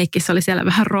meikkissä oli siellä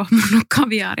vähän rohmunnut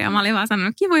kaviaaria. Mä olin vaan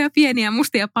sanonut kivoja pieniä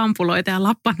mustia pampuloita ja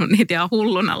lappannut niitä ja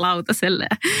hulluna lautaselle.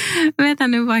 Ja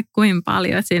vetänyt vaikka kuin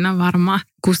paljon, että siinä on varmaan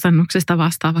kustannuksista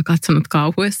vastaava katsonut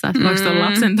kauhuissa, että voiko tuon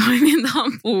lapsen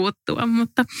toimintaan puuttua.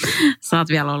 Mutta sä oot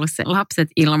vielä ollut se lapset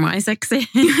ilmaiseksi.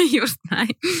 Just näin.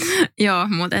 Joo,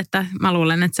 mutta että mä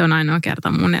luulen, että se on ainoa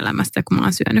kerta mun elämästä, kun mä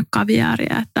oon syönyt kaviaaria.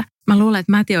 Että mä luulen,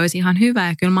 että mäti olisi ihan hyvä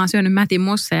ja kyllä mä oon syönyt mätin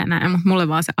musseja näin, mutta mulle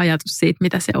vaan se ajatus siitä,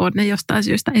 mitä se on, ne jostain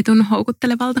syystä ei tunnu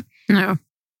houkuttelevalta. No joo,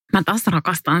 mä taas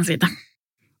rakastan sitä.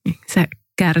 Sä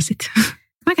kärsit.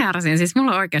 Mä kärsin, siis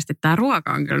mulla oikeasti tää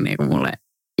ruoka on kyllä niinku mulle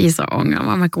iso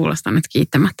ongelma. Mä kuulostan nyt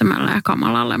kiittämättömälle ja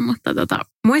kamalalle, mutta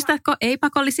Muistatko, ei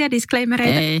pakollisia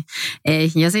disclaimereita?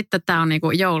 Ei. Ja sitten tää on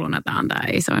niinku jouluna tää on tää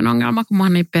isoin ongelma, kun mä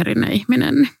oon niin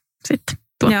perinneihminen, niin sitten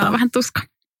tuottaa vähän tuskaa.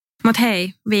 Mutta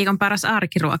hei, viikon paras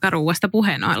arkiruoka ruuasta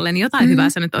puheen ollen. Jotain hyvää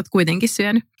sä nyt oot kuitenkin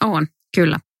syönyt. On,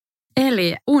 kyllä.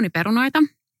 Eli uuniperunoita.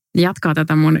 Jatkaa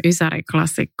tätä mun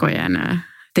ysäriklassikkojen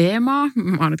teemaa.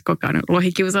 Mä oon nyt kokeillut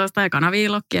lohikiusausta ja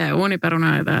kanaviilokkia ja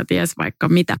uuniperunoita ja ties vaikka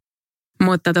mitä.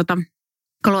 Mutta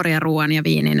Gloria-ruoan ja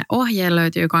viinin ohjeen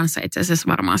löytyy kanssa itse asiassa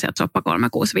varmaan sieltä Soppa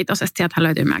 365. Sieltä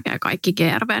löytyy melkein kaikki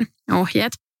GRVn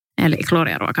ohjeet. Eli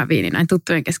Gloria-ruoka viini näin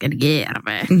tuttujen kesken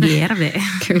GRV. GRV.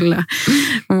 Kyllä.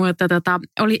 Mutta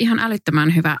oli ihan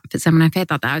älyttömän hyvä semmoinen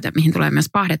fetatäyte, mihin tulee myös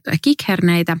paahdettuja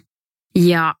kikherneitä.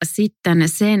 Ja sitten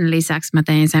sen lisäksi mä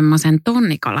tein semmoisen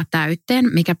tonnikala-täytteen,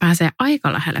 mikä pääsee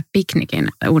aika lähelle piknikin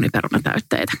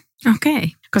uuniperunatäytteitä.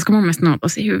 Okei. Koska mun mielestä ne on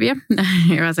tosi hyviä.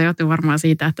 Ja se johtuu varmaan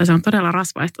siitä, että se on todella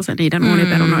rasvaista se niiden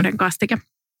uuniperunoiden kastike.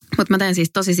 Mutta mä teen siis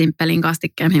tosi simppelin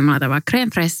kastikkeen, mihin mä laitan vaikka crème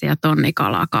fraîchea,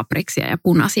 tonnikalaa, kapriksia ja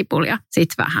punasipulia.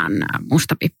 Sitten vähän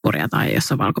mustapippuria tai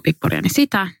jos on valkopippuria, niin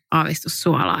sitä, aavistus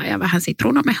suolaa ja vähän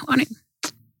sitruunamehua, niin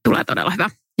tulee todella hyvä.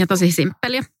 Ja tosi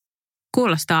simppeliä.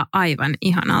 Kuulostaa aivan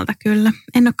ihanalta kyllä.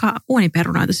 En olekaan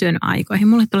uuniperunoita syönyt aikoihin.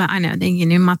 Mulle tulee aina jotenkin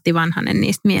niin Matti Vanhanen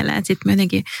niistä mieleen. Sitten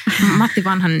jotenkin Matti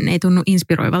Vanhanen ei tunnu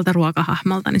inspiroivalta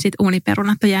ruokahahmolta, niin sitten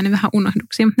uuniperunat on jäänyt vähän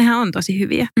unohduksiin. Mutta nehän on tosi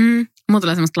hyviä. Mulla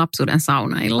tulee semmoista lapsuuden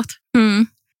saunaillat.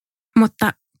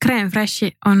 Mutta crème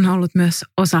fraîche on ollut myös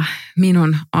osa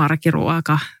minun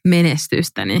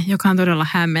arkiruokamenestystäni, joka on todella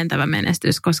hämmentävä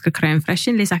menestys, koska crème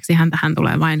fraîchen lisäksihän tähän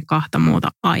tulee vain 2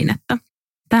 muuta ainetta.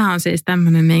 Tämä on siis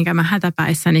tämmöinen, minkä mä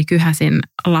hätäpäissäni kyhäsin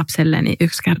lapselleni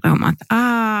yksi kerta omaa, että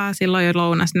silloin jo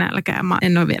lounasnälkä ja mä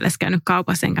en ole vielä käynyt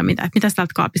kaupassa enkä mitään, että mitäs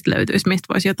täältä kaapista löytyisi,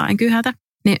 mistä voisi jotain kyhätä.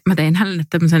 Niin mä tein hänelle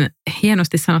tämmöisen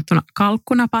hienosti sanottuna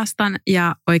kalkkunapastan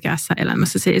ja oikeassa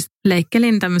elämässä siis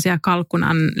leikkelin tämmöisiä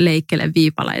kalkkunan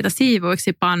leikkeleviipaleita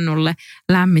siivoiksi pannulle,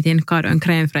 lämmitin, kaadoin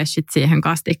crème fraîchit siihen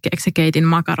kastikkeeksi ja keitin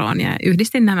makaronia ja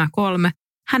yhdistin nämä 3.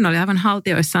 Hän oli aivan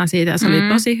haltioissaan siitä ja se oli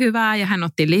tosi hyvää ja hän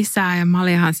otti lisää ja mä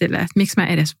olin ihan silleen, että miksi mä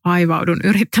edes vaivaudun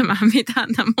yrittämään mitään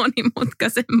tämän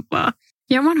monimutkaisempaa.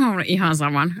 Ja mä oon huomannut ihan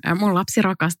saman. Mun lapsi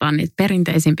rakastaa niitä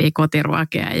perinteisimpiä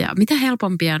kotiruokia ja mitä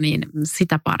helpompia, niin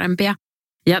sitä parempia.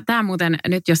 Ja tää muuten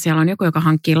nyt, jos siellä on joku, joka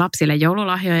hankkii lapsille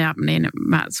joululahjoja, niin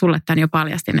mä sulle tämän jo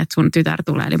paljastin, että sun tytär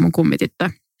tulee, eli mun kummityttö,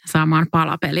 saamaan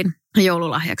palapelin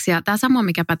joululahjaksi. Ja tämä sama,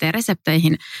 mikä pätee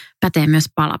resepteihin, pätee myös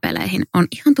palapeleihin. On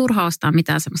ihan turha ostaa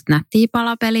mitään semmoista nättiä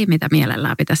palapeliä, mitä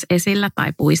mielellään pitäisi esillä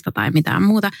tai puista tai mitään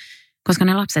muuta, koska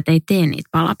ne lapset ei tee niitä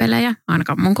palapelejä,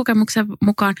 ainakaan mun kokemuksen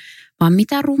mukaan, vaan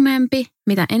mitä rumempi,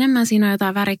 mitä enemmän siinä on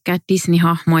jotain värikkäitä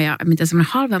Disney-hahmoja, mitä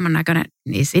semmoinen halvemman näköinen,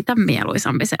 niin sitä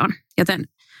mieluisampi se on. Joten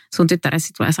sun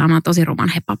tyttäresi tulee saamaan tosi ruman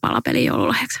heppapalapelin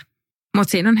joululahjaksi.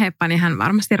 Mutta siinä on heppa, niin hän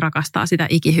varmasti rakastaa sitä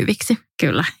ikihyviksi.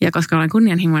 Kyllä, ja koska olen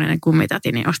kunnianhimoinen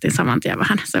kummitäti, niin ostin saman tien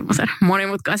vähän semmoisen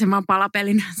monimutkaisemman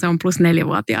palapelin. Se on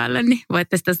 +4-vuotiaille, niin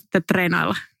voitte sitä sitten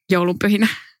treenailla joulunpyhinä.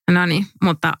 No niin,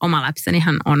 mutta oma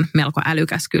lapsenihan on melko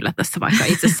älykäs kyllä tässä, vaikka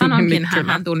itse sanonkin,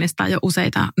 hän tunnistaa jo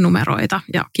useita numeroita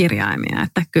ja kirjaimia,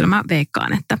 että kyllä mä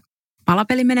veikkaan, että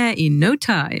palapeli menee in no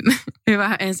time.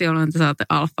 Hyvä, ensi joulun te saatte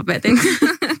alfabetin.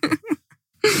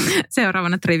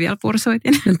 Seuraavana Trivial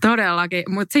Pursuitin. Todellakin,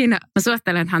 mutta siinä mä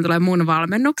suosittelen, että hän tulee mun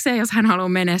valmennukseen, jos hän haluaa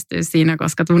menestyä siinä,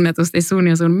 koska tunnetusti sun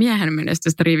ja sun miehen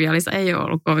menestys Trivialissa ei ole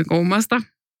ollut kovin kummasta.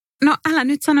 No älä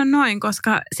nyt sano noin,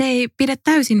 koska se ei pidä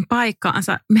täysin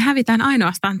paikkaansa. Me hävitään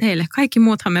ainoastaan teille. Kaikki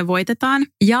muuthan me voitetaan.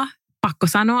 Ja pakko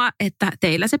sanoa, että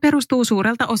teillä se perustuu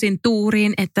suurelta osin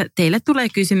tuuriin, että teille tulee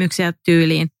kysymyksiä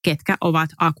tyyliin, ketkä ovat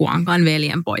Akuankan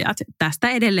veljenpojat. Tästä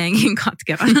edelleenkin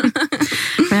katkerana.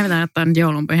 Me pitää ottaa nyt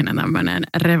joulunpyhinä tämmöinen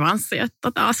revanssi,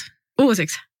 että taas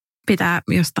uusiksi. Pitää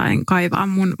jostain kaivaa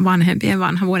mun vanhempien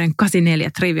vanha vuoden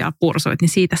 84 Trivial Pursuit, niin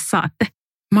siitä saatte.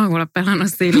 Mä oon kuule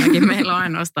pelannut silläkin. Meillä on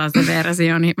ainoastaan se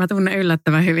versio, niin mä tunnen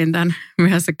yllättävän hyvin tämän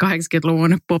myös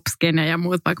 80-luvun popskene ja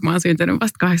muut, vaikka mä oon syntynyt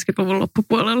vasta 80-luvun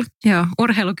loppupuolella. Joo,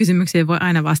 urheilukysymyksiin voi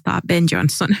aina vastaa Ben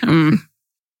Johnson.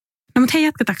 No mutta hei,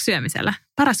 jatketaanko syömisellä?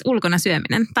 Paras ulkona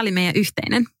syöminen, tämä oli meidän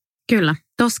yhteinen. Kyllä,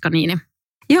 Toskaniini.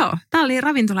 Joo, tämä oli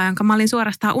ravintola, jonka mä olin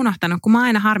suorastaan unohtanut, kun mä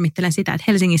aina harmittelen sitä, että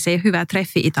Helsingissä ei ole hyvää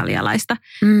treffi italialaista.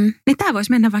 Niin tämä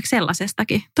voisi mennä vaikka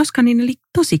sellaisestakin. Toskaniini oli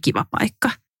tosi kiva paikka.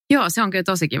 Joo, se on kyllä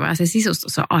tosi kiva ja se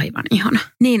sisustus on aivan ihana.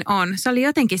 Niin on. Se oli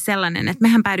jotenkin sellainen, että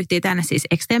mehän päädyttiin tänne siis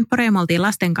extempore ja me oltiin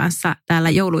lasten kanssa täällä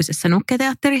jouluisessa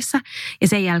nukketeatterissa. Ja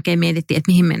sen jälkeen mietittiin,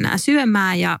 että mihin mennään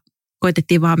syömään ja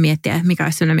koitettiin vaan miettiä, mikä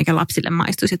olisi sellainen, mikä lapsille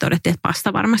maistuisi. Ja todettiin, että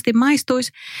pasta varmasti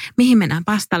maistuisi. Mihin mennään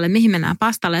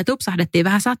pastalle ja tupsahdettiin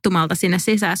vähän sattumalta sinne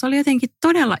sisään. Se oli jotenkin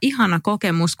todella ihana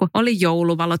kokemus, kun oli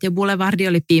jouluvalot ja boulevardi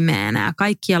oli pimeänä ja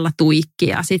kaikkialla tuikki.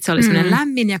 Ja sitten se oli sellainen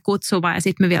lämmin ja kutsuva ja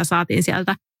sitten me vielä saatiin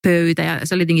sieltä pöytä ja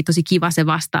se oli jotenkin tosi kiva se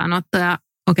vastaanotto ja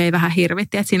okei, vähän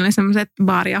hirvitti, että siinä oli semmoiset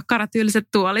baariakkaratyyliset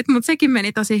tuolit, mutta sekin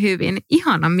meni tosi hyvin.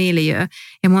 Ihana miljöö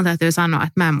ja mun täytyy sanoa,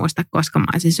 että mä en muista, koska mä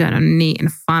olisin syönyt niin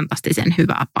fantastisen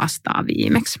hyvää pastaa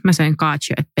viimeksi. Mä söin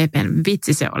cacio et pepen,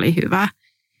 vitsi se oli hyvä.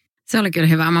 Se oli kyllä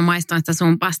hyvä. Mä maistoin sitä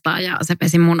sun pastaa ja se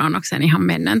pesi mun annoksen ihan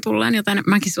menneen tulleen, joten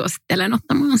mäkin suosittelen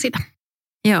ottamaan sitä.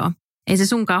 Joo, ei se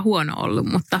sunkaan huono ollut,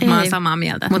 mutta ei, mä oon samaa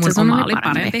mieltä, että mun oma oli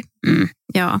parempi.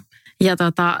 Joo. Ja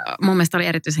mun mielestä oli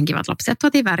erityisen kivat lapset.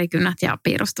 Tuotiin värikynnät ja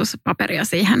piirustuspaperia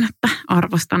siihen, että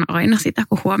arvostan aina sitä,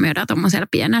 kun huomioidaan tuommoisella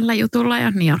pienellä jutulla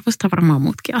ja niin arvostaa varmaan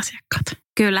muutkin asiakkaat.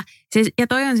 Kyllä. Ja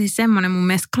toi on siis semmoinen mun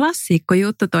mielestä klassikko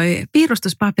juttu, toi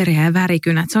piirustuspaperia ja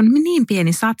värikynnät. Se on niin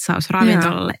pieni satsaus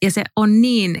ravintolalle ja se on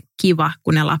niin kiva,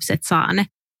 kun ne lapset saa ne.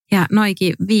 Ja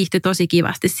noikin viihtyi tosi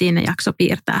kivasti siinä, jakso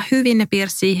piirtää hyvin ja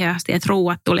piirsi siihen asti, että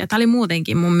ruuat tuli. Ja tämä oli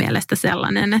muutenkin mun mielestä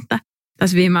sellainen, että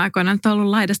tässä viime aikoina on ollut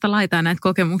laidasta laitaa näitä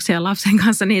kokemuksia lapsen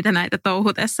kanssa näitä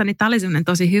touhutessa, niin tämä oli sellainen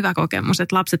tosi hyvä kokemus,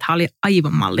 että lapsethan oli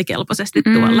aivan mallikelpoisesti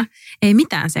tuolla. Ei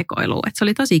mitään sekoilua, että se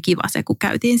oli tosi kiva se, kun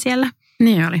käytiin siellä.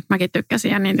 Niin oli, mäkin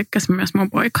tykkäsin ja niin tykkäsin myös mun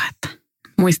poika, että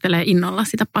muistelee innolla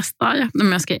sitä pastaa ja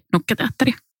myöskin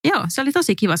nukketeatteri. Joo, se oli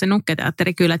tosi kiva se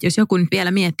nukketeatteri kyllä, että jos joku nyt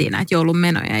vielä miettii näitä joulun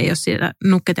menoja ja jos siellä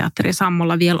nukketeatteri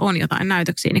Sammolla vielä on jotain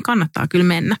näytöksiä, niin kannattaa kyllä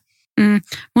mennä.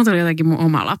 Mulla tuli jotenkin mun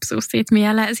oma lapsuus siitä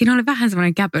mieleen. Siinä oli vähän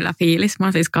semmoinen käpyläfiilis. Mä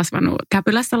oon siis kasvanut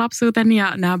käpylässä lapsuuteni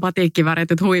ja nämä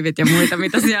batiikkivärityt huivit ja muita,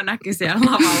 mitä siellä näkyi siellä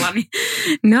lavalla, niin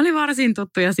ne oli varsin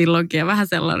tuttuja silloinkin ja vähän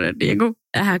sellainen niin kuin,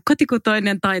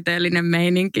 kotikutoinen taiteellinen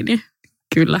meininki, niin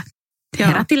kyllä.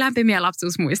 Herätti lämpimiä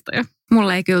lapsuusmuistoja.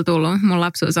 Mulla ei kyllä tullut. Mun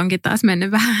lapsuus onkin taas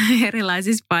mennyt vähän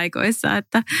erilaisissa paikoissa,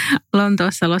 että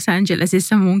Lontoossa, Los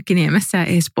Angelesissa, Munkkiniemessä ja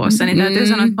Espoossa, niin täytyy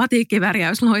sanoa, että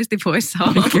batiikkivärjäys loisti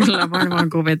poissaolollaan. Kyllä, voin vaan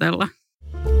kuvitella.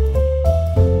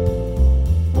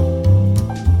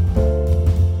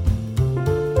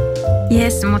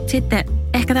 Jes, mutta sitten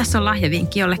ehkä tässä on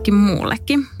lahjavinkki jollekin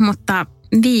muullekin, mutta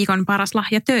viikon paras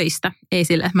lahja töistä. Ei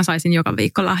sille, että mä saisin joka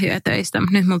viikko lahjoja töistä,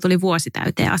 mutta nyt mulla tuli vuosi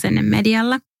täyteen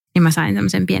Asennemedialla. Niin mä sain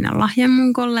tämmöisen pienen lahjan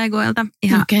mun kollegoilta.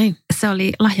 Ja se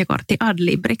oli lahjakortti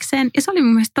Adlibrikseen. Ja se oli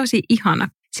mun mielestä tosi ihana.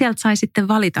 Sieltä sai sitten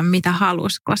valita mitä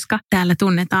halusi, koska täällä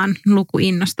tunnetaan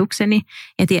lukuinnostukseni.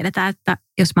 Ja tiedetään, että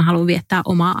jos mä haluan viettää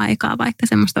omaa aikaa, vaikka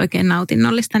semmoista oikein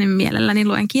nautinnollista, niin mielelläni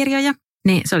luen kirjoja.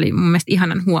 Niin se oli mun mielestä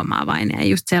ihanan huomaavainen. Ja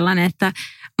just sellainen, että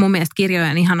mun mielestä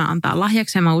kirjoja on ihana antaa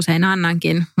lahjaksi, ja mä usein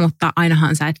annankin, mutta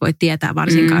ainahan sä et voi tietää,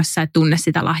 varsinkaan jos sä et tunne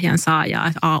sitä lahjan saajaa,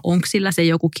 että onko sillä se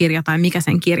joku kirja tai mikä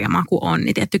sen kirjamaku on,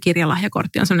 niin tietty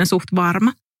kirjalahjakortti on sellainen suht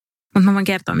varma. Mutta mä voin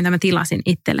kertoa, mitä mä tilasin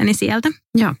itselleni sieltä.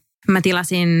 Joo. Mä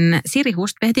tilasin Siri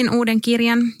Hustvedtin uuden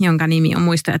kirjan, jonka nimi on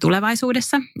Muistoja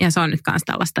tulevaisuudessa, ja se on nyt myös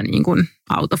tällaista niin kuin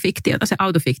autofiktiota. Se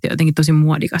autofiktio on jotenkin tosi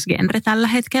muodikas genre tällä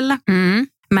hetkellä.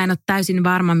 Mä en ole täysin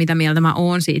varma, mitä mieltä mä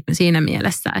oon siitä siinä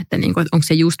mielessä, että onko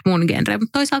se just mun genre.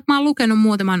 Mutta toisaalta mä oon lukenut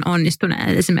muutaman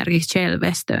onnistuneen. Esimerkiksi J.L.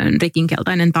 Western, Rikin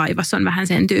keltainen taivas on vähän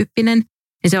sen tyyppinen.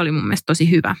 Ja se oli mun mielestä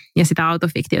tosi hyvä. Ja sitä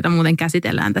autofiktiota muuten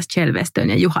käsitellään tässä J.L. Western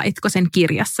ja Juha Itkosen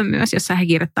kirjassa myös, jossa he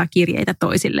kirjoittaa kirjeitä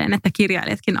toisilleen, että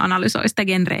kirjailijatkin analysoi sitä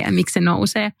genreä ja miksi se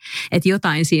nousee. Että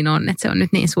jotain siinä on, että se on nyt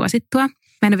niin suosittua.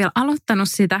 Mä en ole vielä aloittanut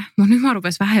sitä, mutta nyt mä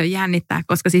rupesi vähän jo jännittää,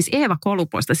 koska siis Eeva Kolu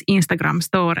postasi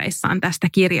Instagram-storeissaan tästä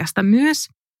kirjasta myös.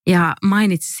 Ja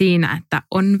mainitsi siinä, että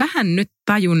on vähän nyt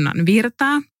tajunnan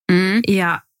virtaa.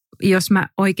 Ja jos mä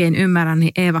oikein ymmärrän,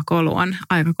 niin Eeva Kolu on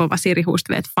aika kova Siri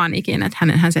Hustvedt-fanikin. Että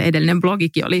hänenhän se edellinen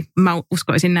blogikin oli, mä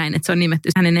uskoisin näin, että se on nimetty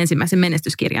hänen ensimmäisen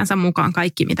menestyskirjansa mukaan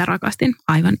Kaikki, mitä rakastin.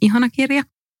 Aivan ihana kirja.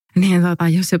 Niin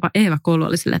jos jopa Eeva Kolu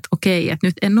oli silleen, että okei, että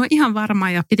nyt en ole ihan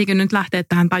varma ja pitikö nyt lähteä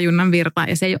tähän tajunnan virtaan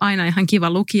ja se ei ole aina ihan kiva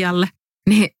lukijalle,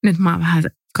 niin nyt mä vähän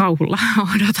kauhulla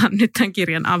odotan nyt tämän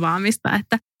kirjan avaamista,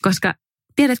 että koska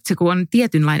tiedätkö, kun on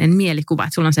tietynlainen mielikuva,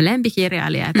 että sulla on se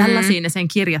lempikirjailija ja tällaisia ne sen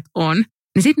kirjat on,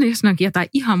 niin sitten jos ne onkin jotain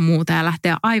ihan muuta ja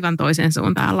lähtee aivan toiseen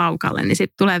suuntaan laukalle, niin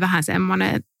sitten tulee vähän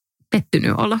semmoinen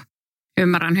pettynyt olo.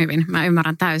 Ymmärrän hyvin, mä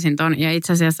ymmärrän täysin ton ja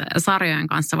itse asiassa sarjojen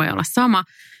kanssa voi olla sama.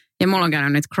 Ja mulla on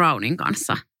käynyt nyt Crownin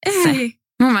kanssa se.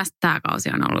 Mun mielestä tämä kausi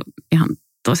on ollut ihan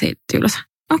tosi tylsä.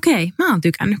 Okei, mä oon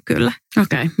tykännyt kyllä.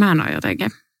 Okei, mä en ole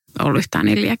jotenkin ollut yhtään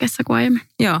niin liekessä kuin aiemmin.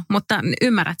 Joo, mutta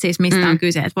ymmärrät siis mistä on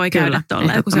kyse, että voi käydä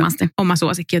tolleen, kun se oma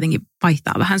suosikki jotenkin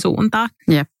vaihtaa vähän suuntaa.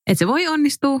 Jep. Että se voi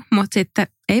onnistua, mutta sitten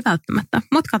ei välttämättä.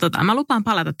 Mutta katsotaan, mä lupaan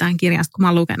palata tähän kirjaan, kun mä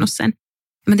oon lukenut sen.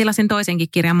 Mä tilasin toisenkin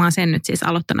kirjan, mä oon sen nyt siis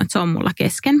aloittanut, että se on mulla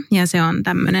kesken. Ja se on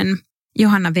tämmöinen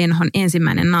Johanna Venhon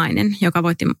Ensimmäinen nainen, joka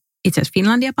voitti itse asiassa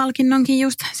Finlandia-palkinnonkin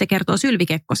just. Se kertoo Sylvi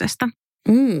Kekkosesta.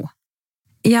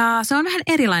 Ja se on vähän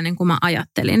erilainen kuin mä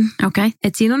ajattelin. Okay.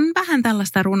 Että siinä on vähän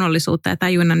tällaista runollisuutta ja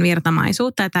tajunnan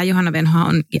virtamaisuutta. Ja tämä Johanna Venho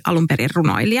on alun perin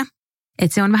runoilija.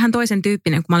 Että se on vähän toisen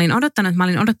tyyppinen kuin mä olin odottanut. Mä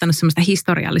olin odottanut semmoista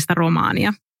historiallista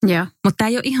romaania. Yeah. Mutta tämä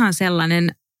ei ole ihan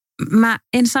sellainen. Mä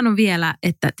en sano vielä,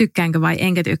 että tykkäänkö vai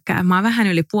enkä tykkää. Mä oon vähän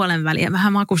yli puolen väliä,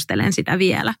 vähän makustelen sitä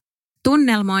vielä.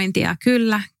 Tunnelmointia,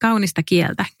 kyllä. Kaunista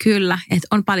kieltä, kyllä. Että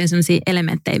on paljon sellaisia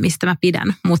elementtejä, mistä mä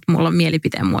pidän, mutta mulla on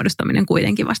mielipiteen muodostaminen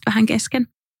kuitenkin vasta vähän kesken.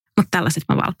 Mutta tällaiset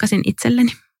mä valkkasin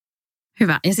itselleni.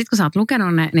 Hyvä. Ja sitten kun sä oot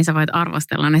lukenut ne, niin sä voit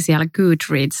arvostella ne siellä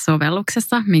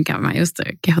Goodreads-sovelluksessa, minkä mä just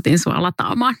kehotin sua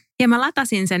lataamaan. Ja mä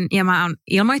latasin sen ja mä oon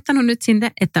ilmoittanut nyt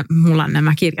sinne, että mulla on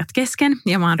nämä kirjat kesken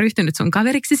ja mä oon ryhtynyt sun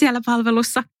kaveriksi siellä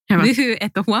palvelussa. Vyhy,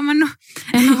 et ole huomannut.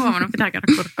 En ole huomannut, pitää käydä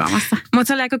kurkkaamassa. Mutta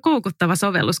se oli aika koukuttava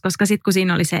sovellus, koska sitten kun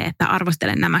siinä oli se, että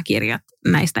arvostelen nämä kirjat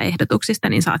näistä ehdotuksista,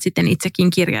 niin saat sitten itsekin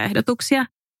kirjaehdotuksia.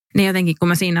 Niin jotenkin, kun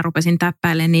mä siinä rupesin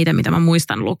täppäilemään niitä, mitä mä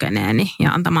muistan lukeneeni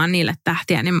ja antamaan niille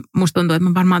tähtiä, niin musta tuntuu, että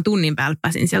mä varmaan tunnin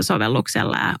pälppäsin siellä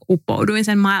sovelluksella ja uppouduin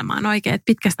sen maailmaan oikein. Että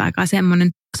pitkästä aikaa semmoinen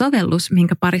sovellus,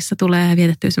 minkä parissa tulee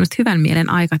vietettyä semmoista hyvän mielen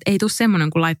aikaa, että ei tule semmoinen,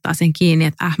 kun laittaa sen kiinni,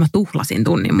 että mä tuhlasin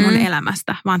tunnin mun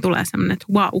elämästä, vaan tulee semmoinen, että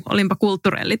vau, olinpa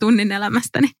kulttuurelli tunnin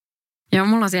elämästäni. Joo,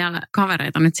 mulla on siellä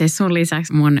kavereita nyt siis sun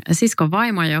lisäksi mun siskon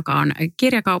vaimo, joka on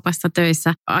kirjakaupassa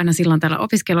töissä aina silloin tällä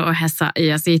opiskeluohjassa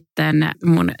ja sitten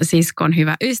mun siskon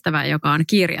hyvä ystävä, joka on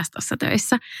kirjastossa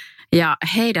töissä. Ja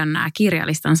heidän nämä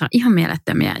kirjalistansa on ihan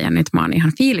mielettömiä ja nyt mä oon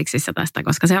ihan fiiliksissä tästä,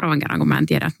 koska seuraavan kerran kun mä en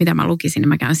tiedä, mitä mä lukisin, niin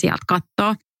mä käyn sieltä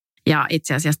kattoo. Ja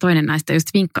itse asiassa toinen näistä just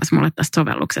vinkkasi mulle tästä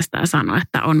sovelluksesta ja sanoi,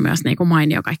 että on myös niin kuin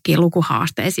mainio kaikkia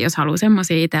lukuhaasteisia, jos haluaa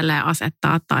semmoisia itselleen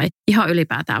asettaa tai ihan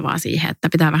ylipäätään vaan siihen, että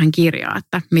pitää vähän kirjaa,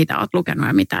 että mitä oot lukenut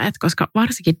ja mitä et. Koska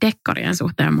varsinkin dekkarien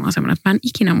suhteen mä oon semmoinen, että mä en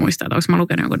ikinä muista, että onko mä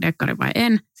lukenut jonkun dekkari vai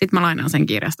en. Sitten mä lainaan sen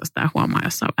kirjastosta ja huomaan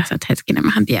jossain vaiheessa, että hetkinen,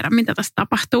 mähän tiedän, mitä tässä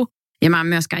tapahtuu. Ja mä en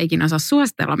myöskään ikinä osaa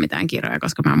suositella mitään kirjoja,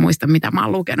 koska mä en muista, mitä mä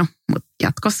oon lukenut, mutta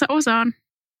jatkossa osaan.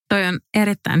 Toi on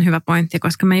erittäin hyvä pointti,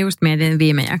 koska mä just mietin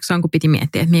viime jaksoon, kun piti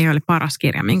miettiä, että mikä oli paras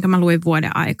kirja, minkä mä luin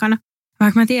vuoden aikana.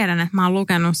 Vaikka mä tiedän, että mä oon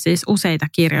lukenut siis useita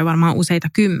kirjoja, varmaan useita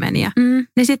kymmeniä,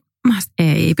 niin sit mä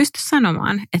ei pysty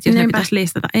sanomaan, että jos ne pitäisi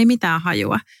listata, ei mitään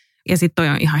hajua. Ja sit toi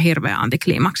on ihan hirveä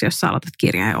antikliimaksi, jos sä aloitat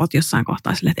kirjaa ja oot jossain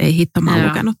kohtaa silleen, että ei hitto, mä oon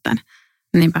lukenut tän.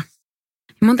 Niinpä.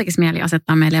 Mun tekisi mieli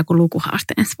asettaa meille joku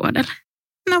lukuhaaste ensi vuodelle.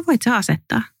 No voit sä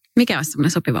asettaa. Mikä olisi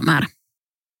semmoinen sopiva määrä?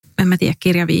 En mä tiedä,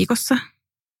 kirja viikossa.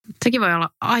 Sekin voi olla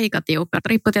aika tiukka.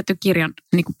 Riippuu tietty kirjan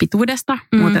niin kuin pituudesta,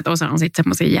 mutta osa on sitten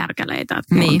semmoisia järkäleitä,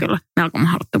 että mulla on kyllä melko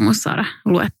mahdottomuus saada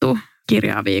luettua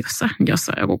kirjaa viikossa, jos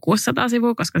on joku 600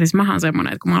 sivua, koska siis mä oon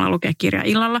semmoinen, että kun mä alan lukea kirjaa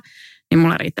illalla, niin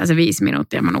mulla riittää se 5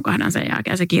 minuuttia ja mä nukahdan sen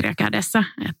jälkeen se kirja kädessä.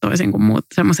 Et toisin kuin muut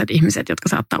semmoiset ihmiset, jotka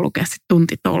saattaa lukea sitten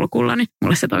tuntitolkulla, niin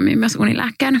mulle se toimii myös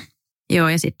unilääkkeenä. Joo,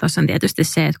 ja sitten tuossa on tietysti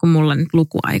se, että kun mulla nyt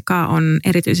lukuaikaa on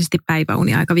erityisesti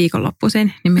päiväuniaika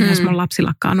viikonloppuisin, niin myös mun lapsi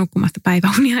lakkaa nukkumasta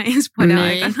päiväunia ensi vuoden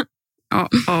aikana.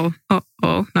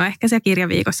 No ehkä se kirja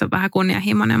viikossa on vähän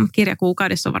kunnianhimoinen, mutta kirja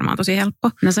kuukaudessa on varmaan tosi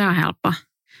helppo. No se on helppo.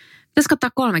 Pitäisikö ottaa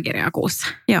 3 kirjaa kuussa?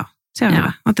 Joo, se on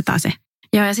hyvä. Otetaan se.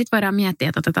 Joo, ja sitten voidaan miettiä,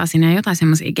 että otetaan sinne jotain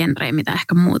semmoisia genrejä, mitä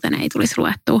ehkä muuten ei tulisi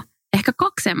luettua. Ehkä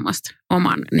 2 semmoista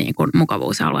oman niin kuin,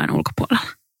 mukavuusalueen ulkopuolella.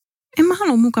 En mä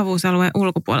halua mukavuusalueen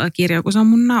ulkopuolella kirjoa, kun se on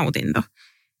mun nautinto.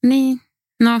 Niin,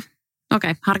 no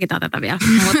okei, harkitaan tätä vielä,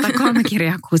 mutta 3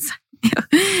 kirjaa kuussa.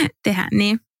 Tehdään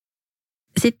niin.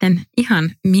 Sitten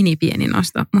ihan mini-pieni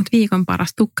nosto, mutta viikon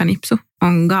paras tukkanipsu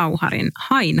on Gauharin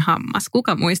hainhammas.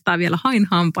 Kuka muistaa vielä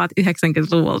hainhampaat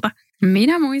 90-luvulta?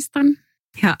 Minä muistan.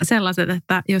 Ja sellaiset,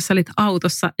 että jos sä olit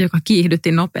autossa, joka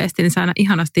kiihdytti nopeasti, niin sä aina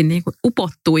ihanasti niin kuin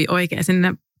upottui oikein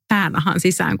sinne päänahan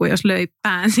sisään, kun jos löi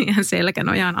pään siihen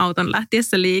selkänojaan auton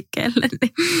lähtiessä liikkeelle.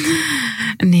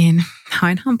 Niin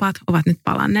hainhampaat ovat nyt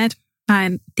palanneet. Mä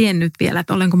en tiennyt vielä,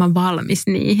 että olenko mä valmis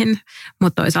niihin,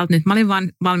 mutta toisaalta nyt mä olin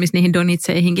valmis niihin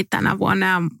donitseihinkin tänä vuonna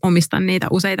ja omistan niitä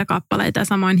useita kappaleita ja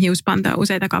samoin hiuspantoja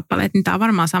useita kappaleita, niin tää on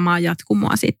varmaan samaa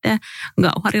jatkumoa sitten.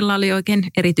 Gauharilla oli oikein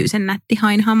erityisen nätti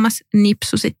hainhammas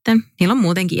nipsu sitten. Niillä on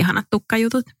muutenkin ihanat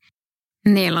tukkajutut.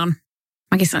 Niillä on.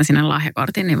 Mäkin sain sinne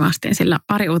lahjakortin, niin vastiin sillä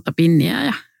 2 uutta pinniä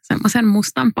ja semmoisen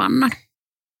mustan pannan.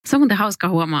 Se on muuten hauska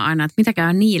huomaa aina, että mitä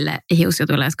käy niille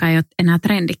hiusjutuille, jotka ei ole enää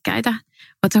trendikkäitä.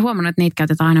 Oletko huomannut, että niitä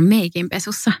käytetään aina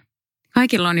meikinpesussa?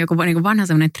 Kaikilla on joku niin vanha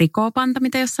semmoinen trikoopanta,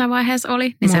 mitä jossain vaiheessa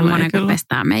oli. Niin semmoinen, kun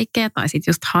pestää meikkejä tai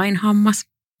sitten just hainhammas.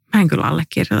 Mä en kyllä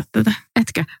allekirjoita tätä.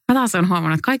 Etkö? Mä taas olen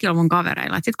huomannut, että kaikilla mun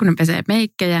kavereilla, että sitten kun ne pesee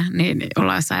meikkejä, niin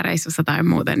ollaan jossain reissussa tai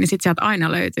muuten, niin sitten sieltä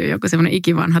aina löytyy joku semmoinen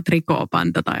ikivanha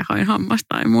trikoopanta tai hainhammas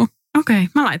tai muu. Okei,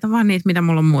 mä laitan vaan niitä, mitä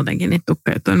mulla on muutenkin, niitä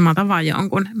tukkajuttuja, niin mä otan vaan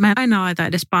jonkun. Mä en aina laita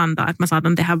edes pantaa, että mä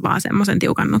saatan tehdä vaan semmoisen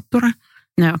tiukan nutturan.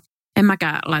 Joo. En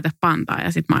mäkään laita pantaa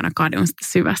ja sit mä aina kadun sitä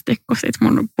syvästi, kun sit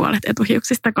mun puolet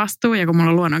etuhiuksista kastuu. Ja kun mulla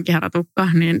on luonnon kiharatukka,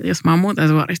 niin jos mä oon muuten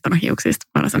suoristanut hiuksista,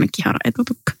 mä olen sellainen kihara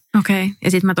etutukka. Okei.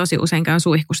 Ja sit mä tosi usein käyn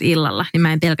suihkus illalla, niin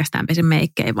mä en pelkästään pese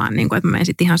meikkejä, vaan niin kuin, että mä menen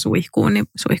sit ihan suihkuun, niin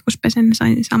suihkuspesen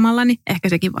samalla, niin ehkä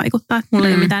sekin vaikuttaa, että mulla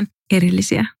ei ole mitään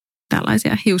erillisiä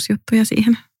tällaisia hiusjuttuja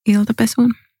siihen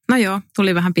iltapesuun. No joo,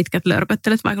 tuli vähän pitkät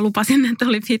lörpöttelyt, vaikka lupasin, että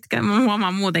oli pitkä. Mä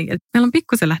huomaan muutenkin, että meillä on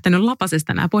pikkusen lähtenyt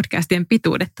lapasesta nämä podcastien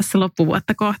pituudet tässä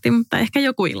loppuvuotta kohti, mutta ehkä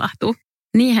joku ilahtuu.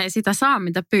 Niin hei, sitä saa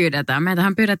mitä pyydetään.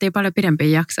 Meitähän pyydettiin paljon pidempiä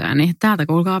jaksoja, niin täältä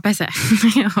kuulkaa pesee.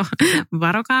 Joo,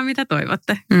 varokaa mitä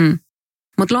toivotte.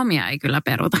 Mutta lomia ei kyllä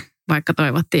peruta, vaikka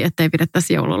toivottiin, ettei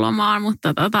pidettäisi joululomaa,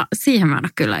 mutta siihen mä en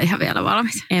ole kyllä ihan vielä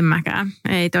valmis. En mäkään,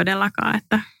 ei todellakaan,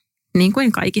 että niin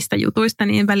kuin kaikista jutuista,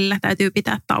 niin välillä täytyy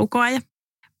pitää taukoa ja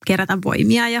kerätä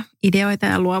voimia ja ideoita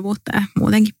ja luovuutta ja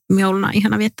muutenkin jouluna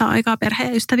ihana viettää aikaa perheen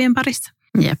ja ystävien parissa.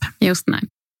 Jep, just näin.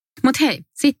 Mutta hei,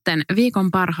 sitten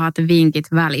viikon parhaat vinkit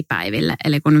välipäiville,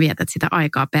 eli kun vietät sitä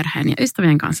aikaa perheen ja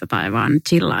ystävien kanssa tai vaan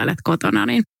chillailet kotona,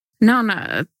 niin nämä on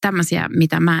tämmöisiä,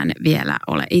 mitä mä en vielä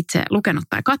ole itse lukenut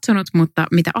tai katsonut, mutta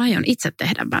mitä aion itse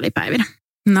tehdä välipäivinä.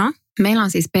 No? Meillä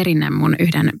on siis perinne mun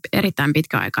yhden erittäin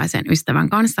pitkäaikaisen ystävän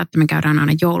kanssa, että me käydään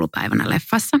aina joulupäivänä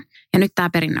leffassa. Ja nyt tämä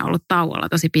perinne on ollut tauolla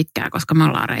tosi pitkään, koska me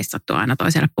ollaan reissattu aina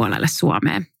toiselle puolelle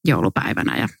Suomeen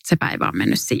joulupäivänä ja se päivä on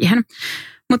mennyt siihen.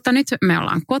 Mutta nyt me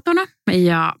ollaan kotona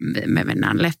ja me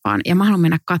mennään leffaan ja mä haluan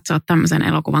mennä katsoa tämmöisen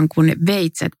elokuvan kuin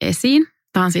Veitset esiin.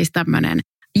 Tämä on siis tämmöinen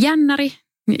jännäri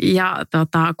ja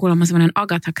kuulemma semmoinen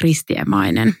Agatha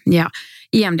Christie-mainen ja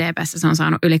IMDb:ssä se on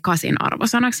saanut yli 8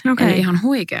 arvosanaksi. Okay. Eli ihan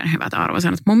huikean hyvät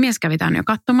arvosanat. Mun mies kävi tämän jo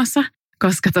katsomassa,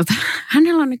 koska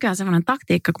hänellä on nykyään semmoinen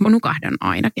taktiikka, kun mä nukahdan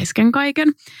aina kesken kaiken.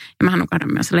 Ja mä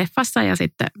nukahdan myös leffassa ja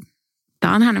sitten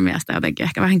tämä on hänen mielestä jotenkin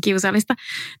ehkä vähän kiusallista.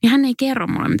 Niin hän ei kerro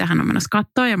mulle, mitä hän on menossa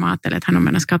katsoa ja mä ajattelin, että hän on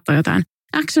menossa katsoa jotain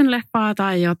action-leffaa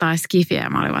tai jotain skifiä. Ja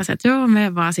mä olin vaan se, että joo,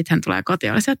 mene vaan. Sitten hän tulee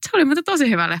kotiin. Oli se, että se oli muuten tosi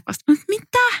hyvä leffa.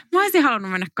 Mitä? Mä olisin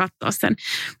halunnut mennä katsoa sen.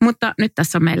 Mutta nyt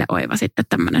tässä on meille oiva sitten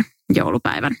tämmöinen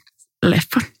joulupäivän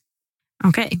leffa.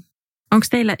 Okei. Onko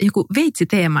teillä joku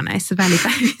veitsiteema näissä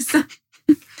välipäivissä?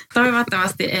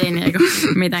 Toivottavasti ei niin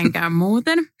mitenkään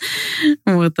muuten.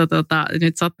 Mutta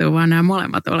nyt sattuu vaan nämä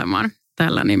molemmat olemaan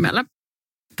tällä nimellä.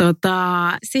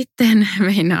 Sitten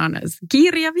meillä on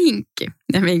kirjavinkki,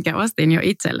 minkä ostin jo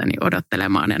itselleni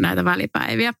odottelemaan näitä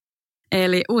välipäiviä.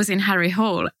 Eli uusin Harry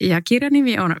Hole ja kirjan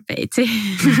nimi on Veitsi.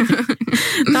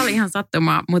 Tämä oli ihan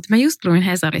sattumaa, mutta mä just luin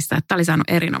Hesarissa, että tämä oli saanut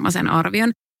erinomaisen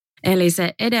arvion. Eli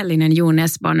se edellinen Ju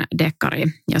Nesbon dekkari,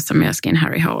 jossa myöskin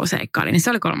Harry Hole seikkaili, niin se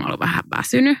oli kuulemma ollut vähän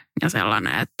väsynyt ja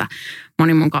sellainen, että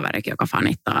moni mun kaverikin, joka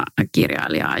fanittaa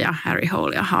kirjailijaa ja Harry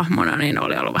Holea hahmona, niin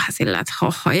oli ollut vähän sillä, että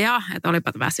hohoja, että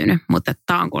olipat väsynyt, mutta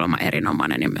tämä on kuulemma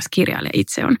erinomainen ja myös kirjailija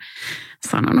itse on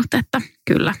sanonut, että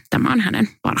kyllä tämä on hänen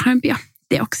parhaimpia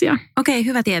teoksia. Okei,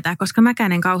 hyvä tietää, koska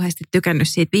mäkään en kauheasti tykännyt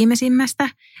siitä viimeisimmästä.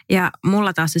 Ja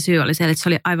mulla taas se syy oli se, että se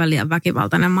oli aivan liian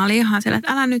väkivaltainen. Mä olin ihan siellä,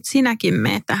 että älä nyt sinäkin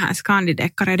mene tähän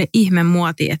skandidekkareiden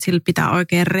ihmemuotiin, että sillä pitää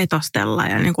oikein retostella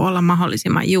ja niin kuin olla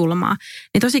mahdollisimman julmaa.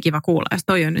 Niin tosi kiva kuulla, jos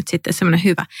toi on nyt sitten semmoinen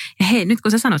hyvä. Ja hei, nyt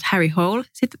kun sä sanot Harry Hole,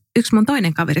 sitten yksi mun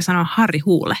toinen kaveri sanoo Harry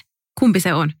Hule. Kumpi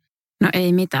se on? No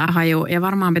ei mitään haju. Ja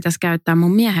varmaan pitäisi käyttää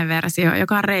mun miehen versio,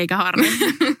 joka on Reikä Harri.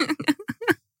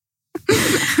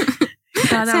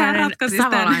 Tämä on tämmöinen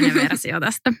savolainen versio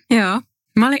tästä. Joo.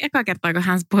 Mä olin eka kertaa, kun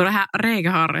hän puhui vähän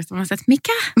Reikä Harrista. Mä olin, että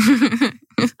mikä?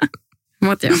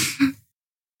 Mut joo.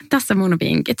 Tässä mun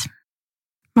vinkit.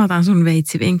 Mä otan sun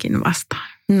veitsivinkin vastaan.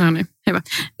 No niin, hyvä.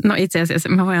 No itse asiassa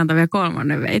mä voin antaa vielä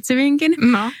 3. veitsivinkin.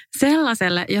 No.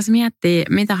 Sellaiselle, jos miettii,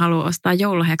 mitä haluaa ostaa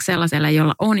joululahjaksi sellaiselle,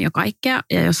 jolla on jo kaikkea.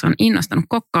 Ja jos on innostunut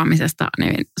kokkaamisesta,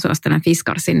 niin suosittelen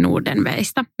Fiskarsin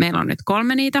Nordenveistä. Meillä on nyt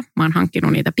 3 niitä. Mä oon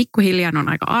hankkinut niitä pikkuhiljaa, ne on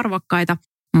aika arvokkaita.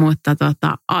 Mutta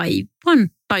aivan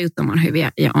tajuttoman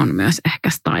hyviä ja on myös ehkä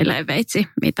style-veitsi,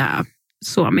 mitä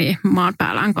Suomi maan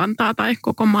päällään kantaa tai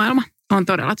koko maailma. On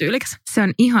todella tyylikäs. Se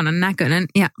on ihanan näköinen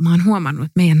ja mä oon huomannut,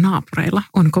 että meidän naapureilla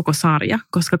on koko sarja,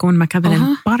 koska kun mä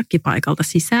kävelen parkkipaikalta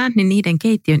sisään, niin niiden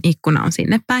keittiön ikkuna on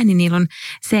sinne päin, niin niillä on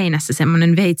seinässä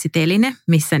semmoinen veitsiteline,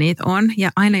 missä niitä on.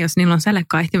 Ja aina jos niillä on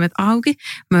sälekaihtimet auki,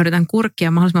 mä yritän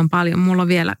kurkkia mahdollisimman paljon. Mulla on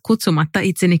vielä kutsumatta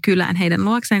itseni kylään heidän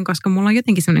luokseen, koska mulla on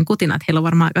jotenkin semmoinen kutina, että heillä on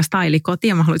varmaan aika styli koti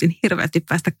ja mä haluaisin hirveästi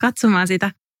päästä katsomaan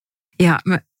sitä. Ja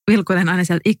mä vilkuilen aina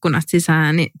sieltä ikkunasta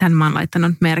sisään, niin tämän mä oon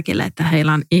laittanut merkille, että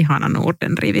heillä on ihana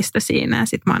Norden-rivistö siinä ja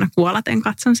sitten mä aina kuolaten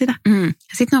katson sitä.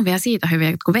 Sitten on vielä siitä hyviä,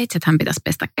 että kun veitsethän pitäisi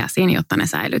pestä käsiin, jotta ne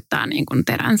säilyttää niin kuin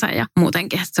teränsä ja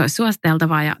muutenkin se olisi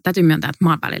suositeltavaa ja täytyy myöntää, että mä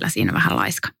oon välillä siinä vähän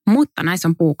laiska. Mutta näissä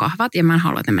on puukahvat ja mä en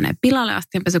halua, että ne menee pilalle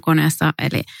astianpesukoneessa,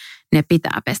 eli ne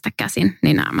pitää pestä käsin,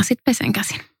 niin nämä mä sitten pesen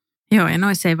käsin. Joo, ja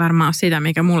noissa ei varmaan ole sitä,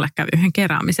 mikä mulle kävi yhden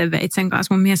keräämisen veitsen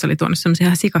kanssa. Mun mies oli tuonut semmoisen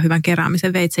ihan sikahyvän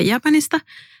keräämisen veitsen Japanista.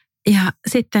 Ja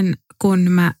sitten kun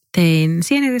mä tein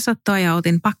sienirisottoa ja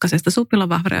otin pakkasesta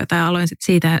suppilovahveroita ja aloin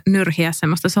siitä nyrhiä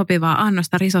semmoista sopivaa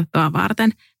annosta risottoa varten,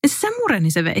 niin se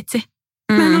mureni se veitsi.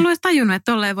 Mä en ollut edes tajunnut,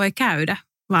 että tolleen voi käydä.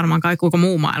 Varmaan kai koko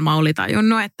muu maailma oli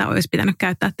tajunnut, että olisi pitänyt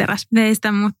käyttää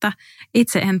teräsveistä, mutta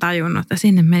itse en tajunnut, että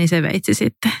sinne meni se veitsi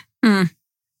sitten.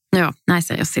 Joo,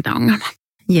 näissä ei ole sitä ongelmaa.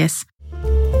 Yes.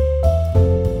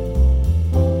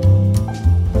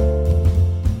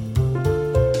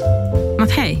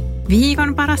 Mut hei,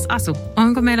 viikon paras asu.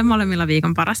 Onko meillä molemmilla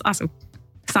viikon paras asu?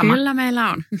 Sama. Kyllä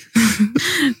meillä on.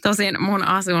 Tosin mun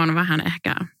asu on vähän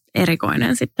ehkä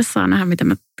erikoinen. Sitten saa nähdä, mitä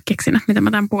mä keksin, mitä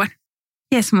mä tämän puen.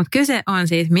 Jes, mutta kyse on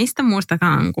siis mistä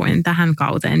muustakaan kuin tähän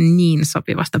kauteen niin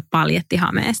sopivasta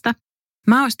paljettihameesta.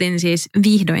 Mä ostin siis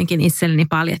vihdoinkin itselleni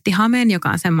paljettihameen, joka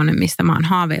on semmoinen, mistä mä oon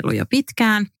haaveillut jo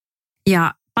pitkään.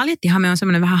 Ja paljettihame on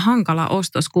semmoinen vähän hankala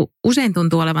ostos, kun usein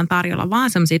tuntuu olevan tarjolla vaan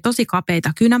semmoisia tosi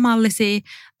kapeita kynämallisia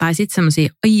tai sitten semmoisia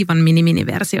aivan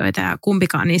mini-versioita ja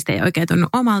kumpikaan niistä ei oikein tunnu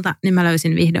omalta, niin mä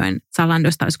löysin vihdoin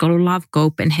Zalandosta, olisiko ollut Love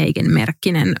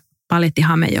Copenhagen-merkkinen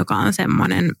paljettihame, joka on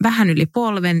semmoinen vähän yli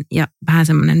polven ja vähän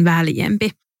semmoinen väljempi.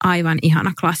 Aivan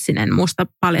ihana klassinen musta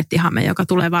paljettihame, joka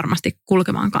tulee varmasti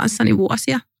kulkemaan kanssani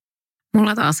vuosia.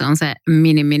 Mulla taas on se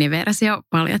mini-versio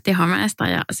paljettihameesta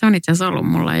ja se on itse asiassa ollut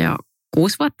mulla jo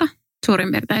 6 vuotta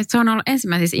suurin piirtein. Se on ollut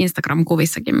ensimmäisissä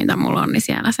Instagram-kuvissakin, mitä mulla on, niin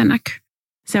siellä se näkyy.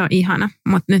 Se on ihana,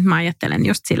 mutta nyt mä ajattelen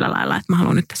just sillä lailla, että mä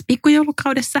haluan nyt tässä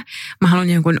pikkujoulukaudessa, mä haluan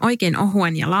jonkun oikein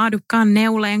ohuen ja laadukkaan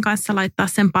neuleen kanssa laittaa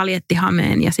sen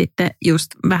paljettihameen ja sitten just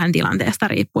vähän tilanteesta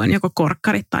riippuen joko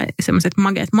korkkarit tai semmoiset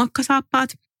mageet mokkasaappaat.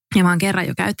 Ja mä oon kerran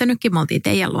jo käyttänytkin, me oltiin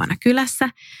teidän luona kylässä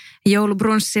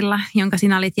joulubrunssilla, jonka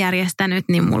sinä olit järjestänyt,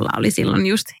 niin mulla oli silloin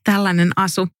just tällainen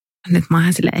asu. Nyt mä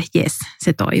oon silleen, jes,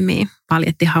 se toimii.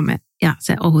 Paljettihame ja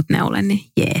se ohut neule, niin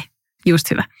jee,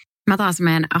 just hyvä. Mä taas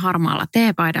menen harmaalla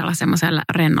teepaidalla, semmoisella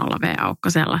rennolla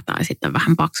V-aukkosella tai sitten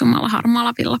vähän paksummalla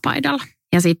harmaalla villapaidalla.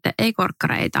 Ja sitten ei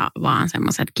korkkareita, vaan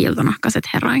semmoiset kiltonahkaiset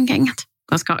herroinkengät,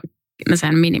 koska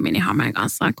sen mini-hameen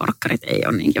kanssa korkkarit ei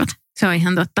ole niin kivat. Se on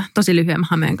ihan totta. Tosi lyhyen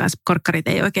hameen kanssa korkkarit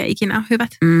ei oikein ikinä ole hyvät.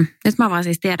 Nyt mä vaan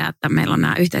siis tiedän, että meillä on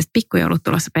nämä yhteiset pikkujoulut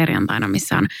tulossa perjantaina,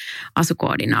 missä on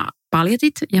asukoodina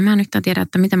paljetit. Ja mä nyt tiedän,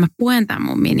 että miten mä puen tämän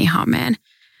mun minihameen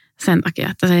sen takia,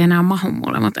 että se ei enää mahu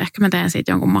mulle. Mutta ehkä mä teen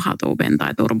siitä jonkun mahatuubin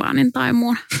tai turbaanin tai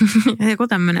muun. Joku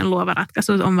tämmöinen luova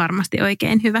ratkaisu on varmasti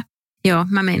oikein hyvä. Joo,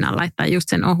 mä meinaan laittaa just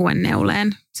sen ohuen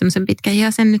neuleen, semmoisen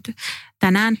pitkähiasen nyt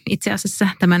tänään. Itse asiassa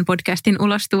tämän podcastin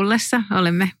ulos tullessa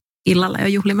olemme illalla jo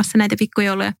juhlimassa näitä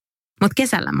pikkujouluja. Mutta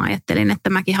kesällä mä ajattelin, että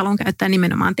mäkin haluan käyttää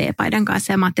nimenomaan teepaidan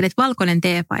kanssa. Ja mä ajattelin, että valkoinen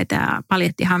teepaita ja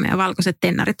paljettihame ja valkoiset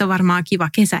tennarit on varmaan kiva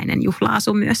kesäinen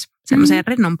juhla-asu myös semmoiseen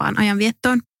rennompaan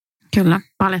ajanviettoon. Kyllä,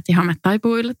 paljettihame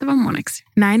taipuu yllättävän moneksi.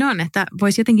 Näin on, että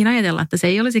voisi jotenkin ajatella, että se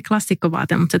ei olisi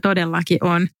klassikkovaate, mutta se todellakin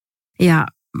on. Ja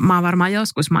mä oon varmaan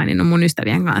joskus maininnut mun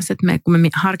ystävien kanssa, että kun me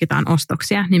harkitaan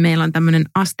ostoksia, niin meillä on tämmöinen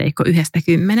asteikko 1–10.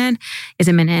 Ja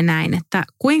se menee näin, että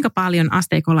kuinka paljon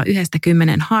asteikolla 1–10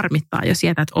 harmittaa, jos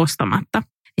jätät ostamatta.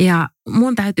 Ja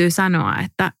mun täytyy sanoa,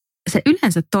 että se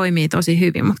yleensä toimii tosi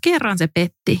hyvin, mutta kerran se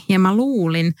petti. Ja mä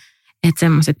luulin, että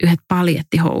semmoiset yhdet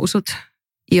paljettihousut,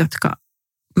 jotka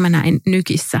mä näin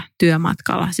Nykissä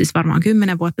työmatkalla, siis varmaan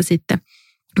 10 vuotta sitten,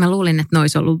 mä luulin, että ne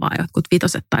olisi ollut vain jotkut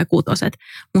 5 tai 6,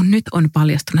 mutta nyt on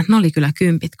paljastunut, että ne oli kyllä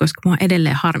 10, koska mua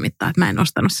edelleen harmittaa, että mä en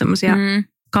ostanut semmoisia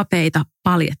kapeita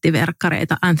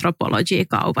paljettiverkkareita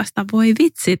Anthropology-kaupasta. Voi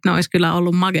vitsit, ne olisi kyllä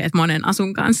ollut mageet monen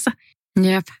asun kanssa.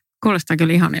 Jep, kuulostaa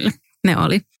kyllä ihanille. Ne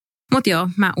oli. Mutta joo,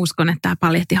 mä uskon, että tämä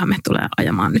paljettihame tulee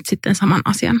ajamaan nyt sitten saman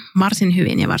asian varsin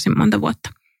hyvin ja varsin monta vuotta.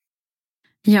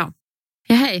 Joo.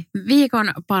 Ja hei,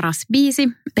 viikon paras biisi,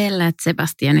 Belle et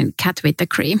Sebastianin Cat with the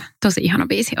Cream. Tosi ihana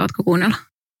biisi, ootko kuunnellut?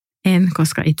 En,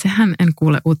 koska itsehän en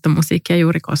kuule uutta musiikkia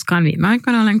juuri koskaan. Viime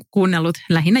aikoina olen kuunnellut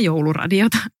lähinnä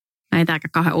jouluradiota. Ei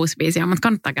tääkään kauhean uusi biisi, mutta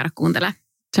kannattaa käydä kuuntelemaan.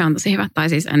 Se on tosi hyvä. Tai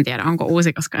siis en tiedä, onko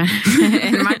uusi, koska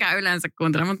en mäkään yleensä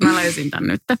kuuntele, mutta mä löysin tän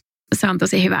nyt. Se on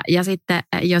tosi hyvä. Ja sitten,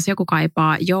 jos joku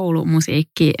kaipaa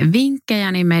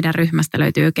joulumusiikkivinkkejä, niin meidän ryhmästä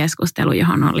löytyy keskustelu,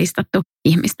 johon on listattu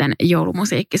ihmisten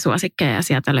joulumusiikkisuosikkeja. Ja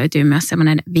sieltä löytyy myös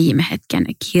semmoinen viime hetken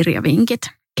kirjavinkit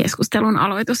keskustelun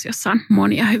aloitus, jossa on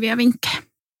monia hyviä vinkkejä.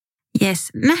 Jes,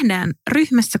 nähdään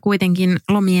ryhmässä kuitenkin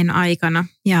lomien aikana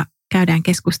ja käydään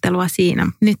keskustelua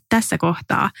siinä. Nyt tässä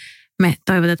kohtaa me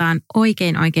toivotetaan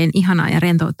oikein ihanaa ja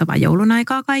rentouttavaa joulun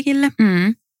aikaa kaikille.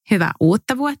 Hyvää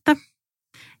uutta vuotta.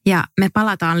 Ja me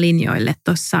palataan linjoille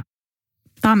tuossa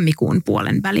tammikuun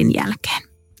puolen välin jälkeen.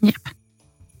 Jep.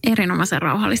 Erinomaisen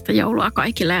rauhallista joulua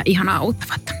kaikille ja ihanaa uutta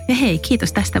vuotta. Ja hei,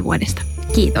 kiitos tästä vuodesta.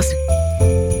 Kiitos.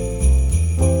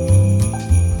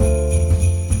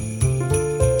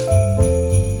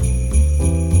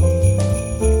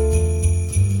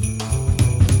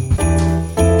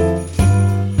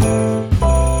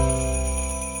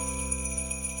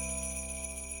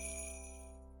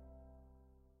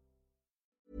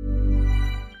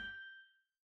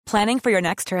 Planning for your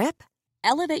next trip?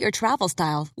 Elevate your travel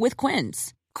style with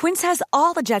Quince. Quince has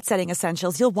all the jet-setting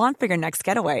essentials you'll want for your next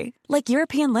getaway, like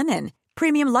European linen,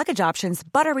 premium luggage options,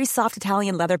 buttery soft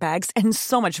Italian leather bags, and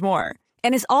so much more.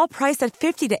 And is all priced at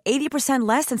 50 to 80%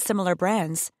 less than similar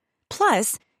brands.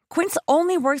 Plus, Quince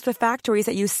only works with factories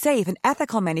that use safe and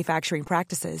ethical manufacturing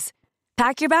practices.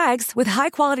 Pack your bags with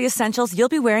high-quality essentials you'll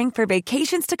be wearing for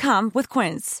vacations to come with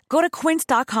Quince. Go to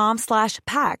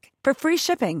quince.com/pack for free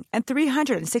shipping and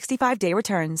 365-day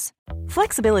returns.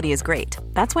 Flexibility is great.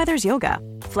 That's why there's yoga.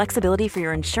 Flexibility for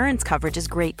your insurance coverage is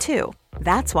great too.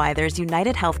 That's why there's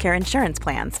United Healthcare Insurance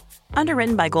Plans.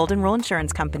 Underwritten by Golden Rule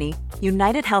Insurance Company,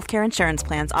 United Healthcare Insurance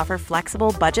Plans offer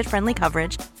flexible, budget-friendly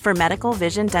coverage for medical,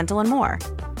 vision, dental, and more.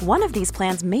 One of these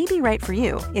plans may be right for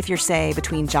you if you're, say,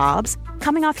 between jobs,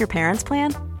 coming off your parents'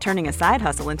 plan, turning a side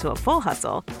hustle into a full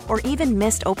hustle, or even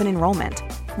missed open enrollment.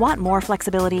 Want more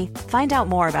flexibility? Find out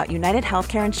more about United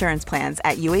Healthcare Insurance Plans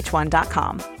at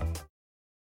uh1.com.